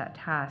accomplish that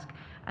task,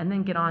 and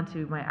then get on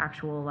to my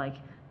actual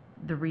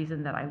the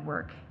reason that I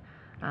work,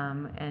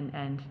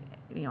 and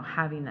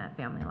having that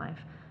family life.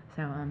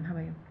 So how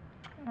about you?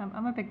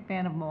 I'm a big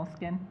fan of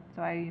Moleskine,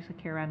 so I usually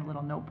carry around a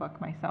little notebook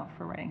myself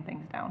for writing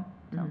things down.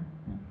 So,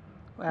 Mm-hmm.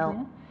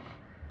 Well,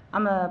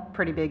 I'm a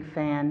pretty big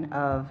fan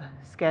of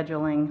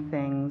scheduling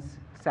things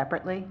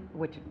separately,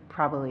 which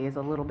probably is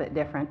a little bit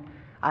different.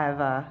 I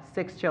have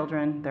 6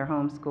 children, they're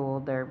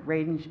homeschooled, they're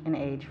range in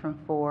age from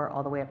 4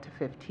 all the way up to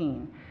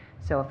 15.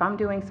 So if I'm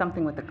doing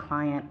something with a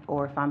client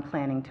or if I'm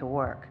planning to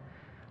work,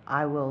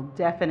 I will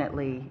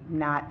definitely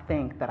not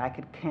think that I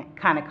could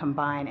kind of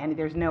combine, and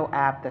there's no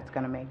app that's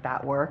going to make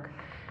that work.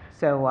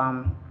 So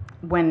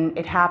when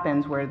it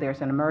happens where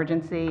there's an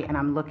emergency and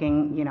I'm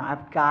looking,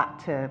 I've got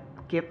to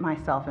get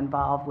myself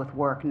involved with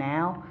work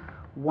now,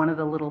 one of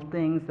the little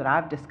things that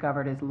I've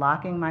discovered is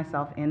locking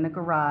myself in the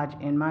garage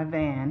in my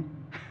van.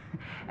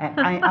 And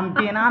I'm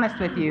being honest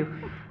with you,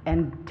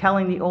 and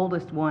telling the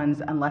oldest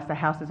ones, unless the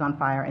house is on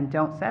fire, and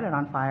don't set it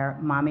on fire,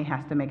 mommy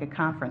has to make a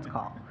conference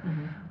call.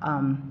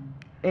 Mm-hmm.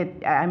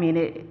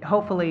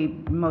 Hopefully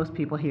most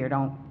people here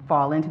don't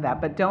fall into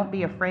that, but don't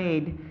be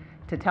afraid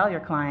to tell your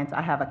clients,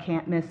 I have a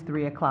can't miss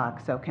 3 o'clock,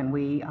 so can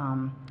we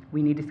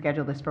need to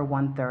schedule this for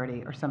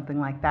 1:30 or something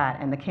like that.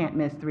 And the can't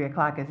miss 3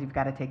 o'clock is you've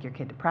got to take your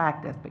kid to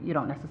practice, but you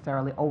don't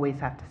necessarily always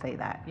have to say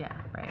that. Yeah,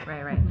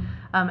 right.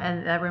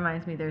 And that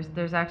reminds me,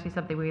 there's actually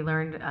something we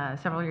learned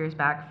several years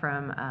back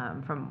from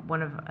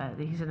one of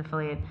he's an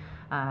affiliate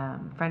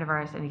friend of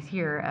ours, and he's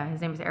here. His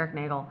name is Eric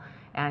Nagel,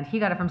 and he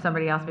got it from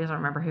somebody else, but I don't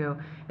remember who.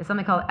 It's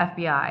something called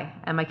FBI,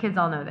 and my kids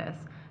all know this.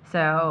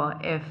 So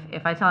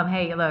if I tell them,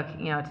 hey, look,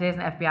 today's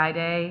an FBI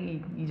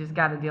day, you just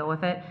got to deal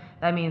with it.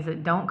 That means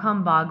that don't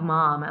come bug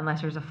mom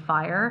unless there's a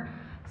fire,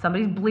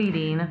 somebody's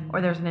bleeding,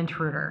 or there's an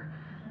intruder.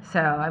 So,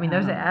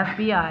 those are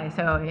FBI.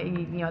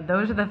 So,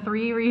 those are the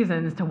 3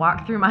 reasons to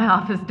walk through my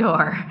office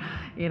door,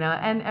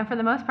 and for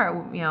the most part,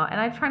 and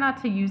I try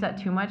not to use that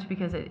too much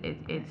because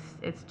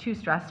it's too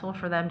stressful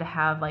for them to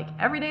have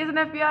every day is an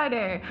FBI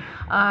day.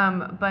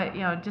 But,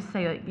 just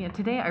say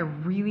today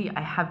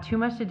I have too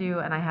much to do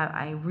and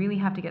I really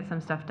have to get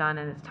some stuff done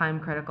and it's time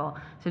critical.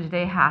 So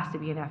today has to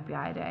be an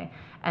FBI day.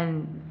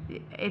 And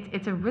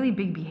it's a really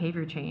big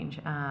behavior change.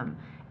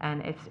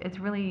 And it's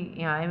really,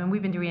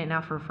 we've been doing it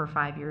now for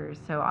 5 years,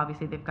 so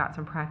obviously they've got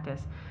some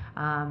practice.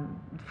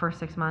 First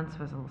 6 months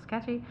was a little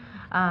sketchy,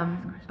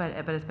 but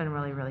it's been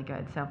really, really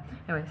good. So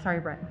anyway,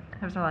 sorry, Brett.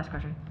 That was our last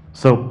question.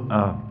 So,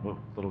 a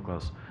little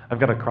close. I've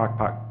got a crock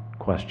pot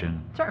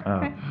question. Sure.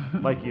 Okay.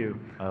 Like you,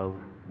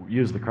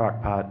 use the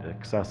crock pot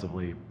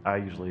excessively. I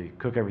usually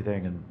cook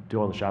everything and do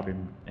all the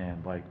shopping,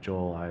 and like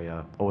Joel,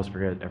 I always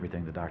forget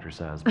everything the doctor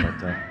says. But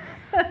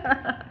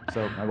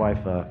so my wife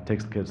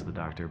takes the kids to the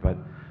doctor, but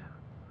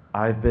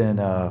I've been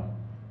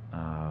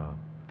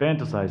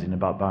fantasizing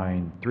about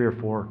buying 3 or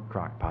 4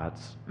 crock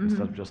pots Mm-hmm.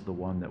 instead of just the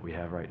one that we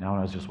have right now. And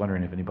I was just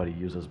wondering if anybody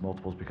uses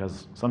multiples,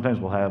 because sometimes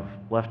we'll have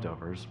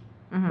leftovers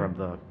Mm-hmm. from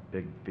the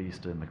big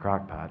feast in the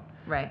crock pot.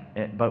 Right.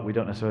 But we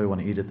don't necessarily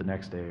want to eat it the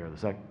next day or the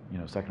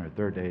second or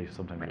third day.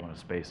 Sometimes Right. we want to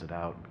space it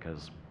out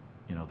because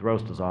the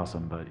roast is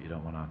awesome, but you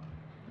don't want to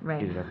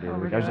Right. eat it every day of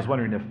the week. Overdo I was just it.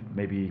 wondering if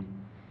maybe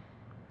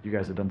you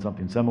guys have done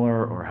something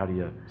similar, or how do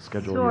you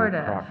schedule Sort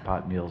your of. crock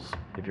pot meals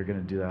if you're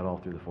going to do that all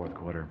through the fourth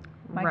quarter?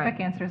 My Right.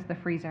 quick answer is the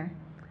freezer.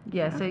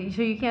 Yeah, so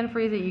you can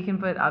freeze it. You can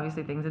put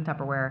obviously things in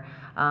Tupperware,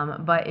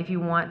 but if you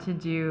want to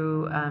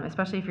do,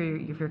 especially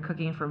if you're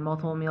cooking for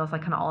multiple meals,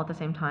 kind of all at the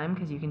same time,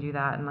 because you can do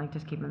that and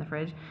just keep them in the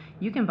fridge.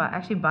 You can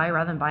buy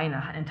rather than buying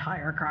an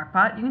entire crock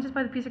pot, you can just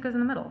buy the piece that goes in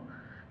the middle.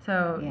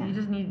 So Yeah. you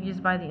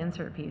just buy the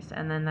insert piece,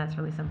 and then that's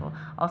really simple.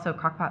 Also,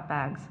 crock pot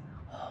bags.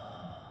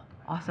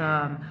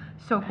 Awesome,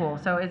 so cool.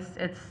 So it's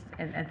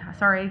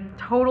sorry,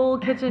 total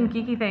kitchen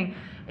geeky thing.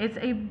 It's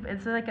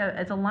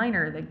a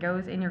liner that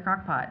goes in your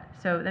crock pot.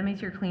 So that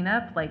makes your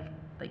cleanup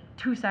like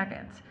 2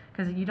 seconds,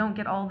 because you don't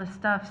get all the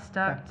stuff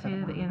stuck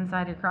to the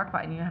inside of your crock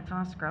pot and you have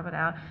to scrub it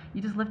out.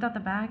 You just lift out the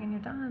bag and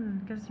you're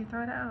done, because you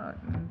throw it out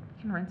and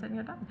you can rinse it and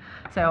you're done.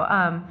 So,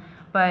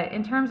 but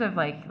in terms of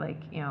like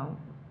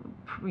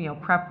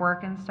prep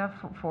work and stuff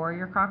for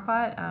your crock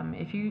pot,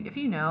 if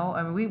you know,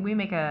 I mean, we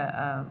make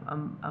a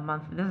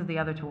month. This is the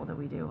other tool that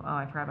we do. Oh,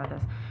 I forgot about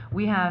this.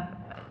 We have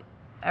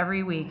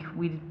every week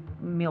we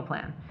meal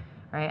plan,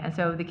 right? And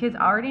so the kids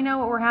already know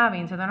what we're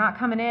having, so they're not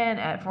coming in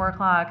at 4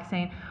 o'clock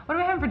saying, "What are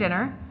we having for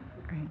dinner?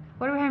 Great.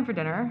 What are we having for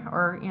dinner?"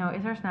 Or,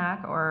 is there a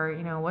snack? Or,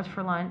 what's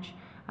for lunch?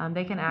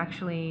 They can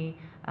actually,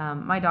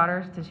 my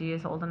daughter, since she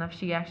is old enough,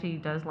 she actually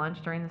does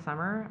lunch during the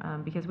summer,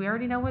 because we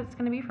already know what it's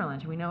going to be for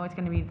lunch. We know it's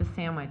going to be the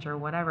sandwich or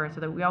whatever,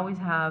 so that we always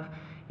have,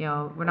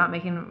 we're not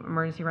making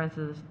emergency runs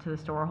to the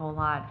store a whole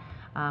lot.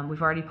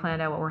 We've already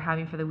planned out what we're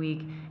having for the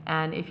week,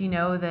 and if you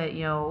know that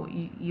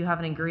you have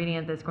an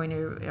ingredient that's going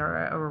to,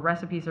 or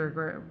recipes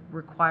are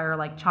require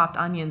like chopped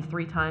onions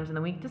 3 times in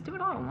the week, just do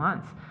it all at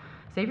once.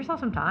 Save yourself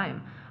some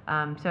time.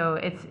 So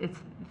it's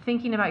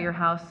thinking about your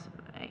house,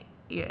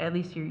 at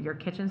least your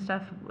kitchen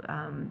stuff.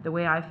 The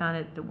way I found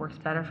it that works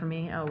better for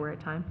me. Oh, we're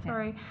at time.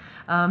 Sorry.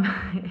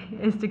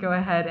 Is to go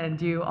ahead and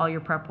do all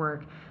your prep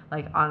work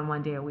like on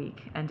 1 day a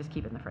week and just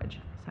keep it in the fridge.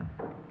 So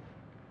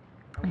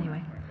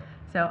anyway.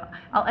 So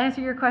I'll answer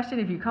your question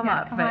if you come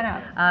up. Come but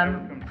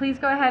on up. Please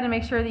go ahead and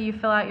make sure that you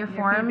fill out your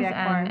forms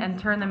feedback forms. and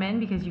turn them in,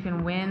 because you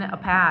can win a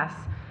pass,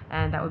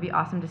 and that would be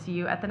awesome to see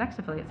you at the next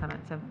affiliate summit.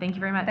 So thank you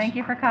very much. Thank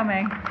you for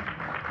coming.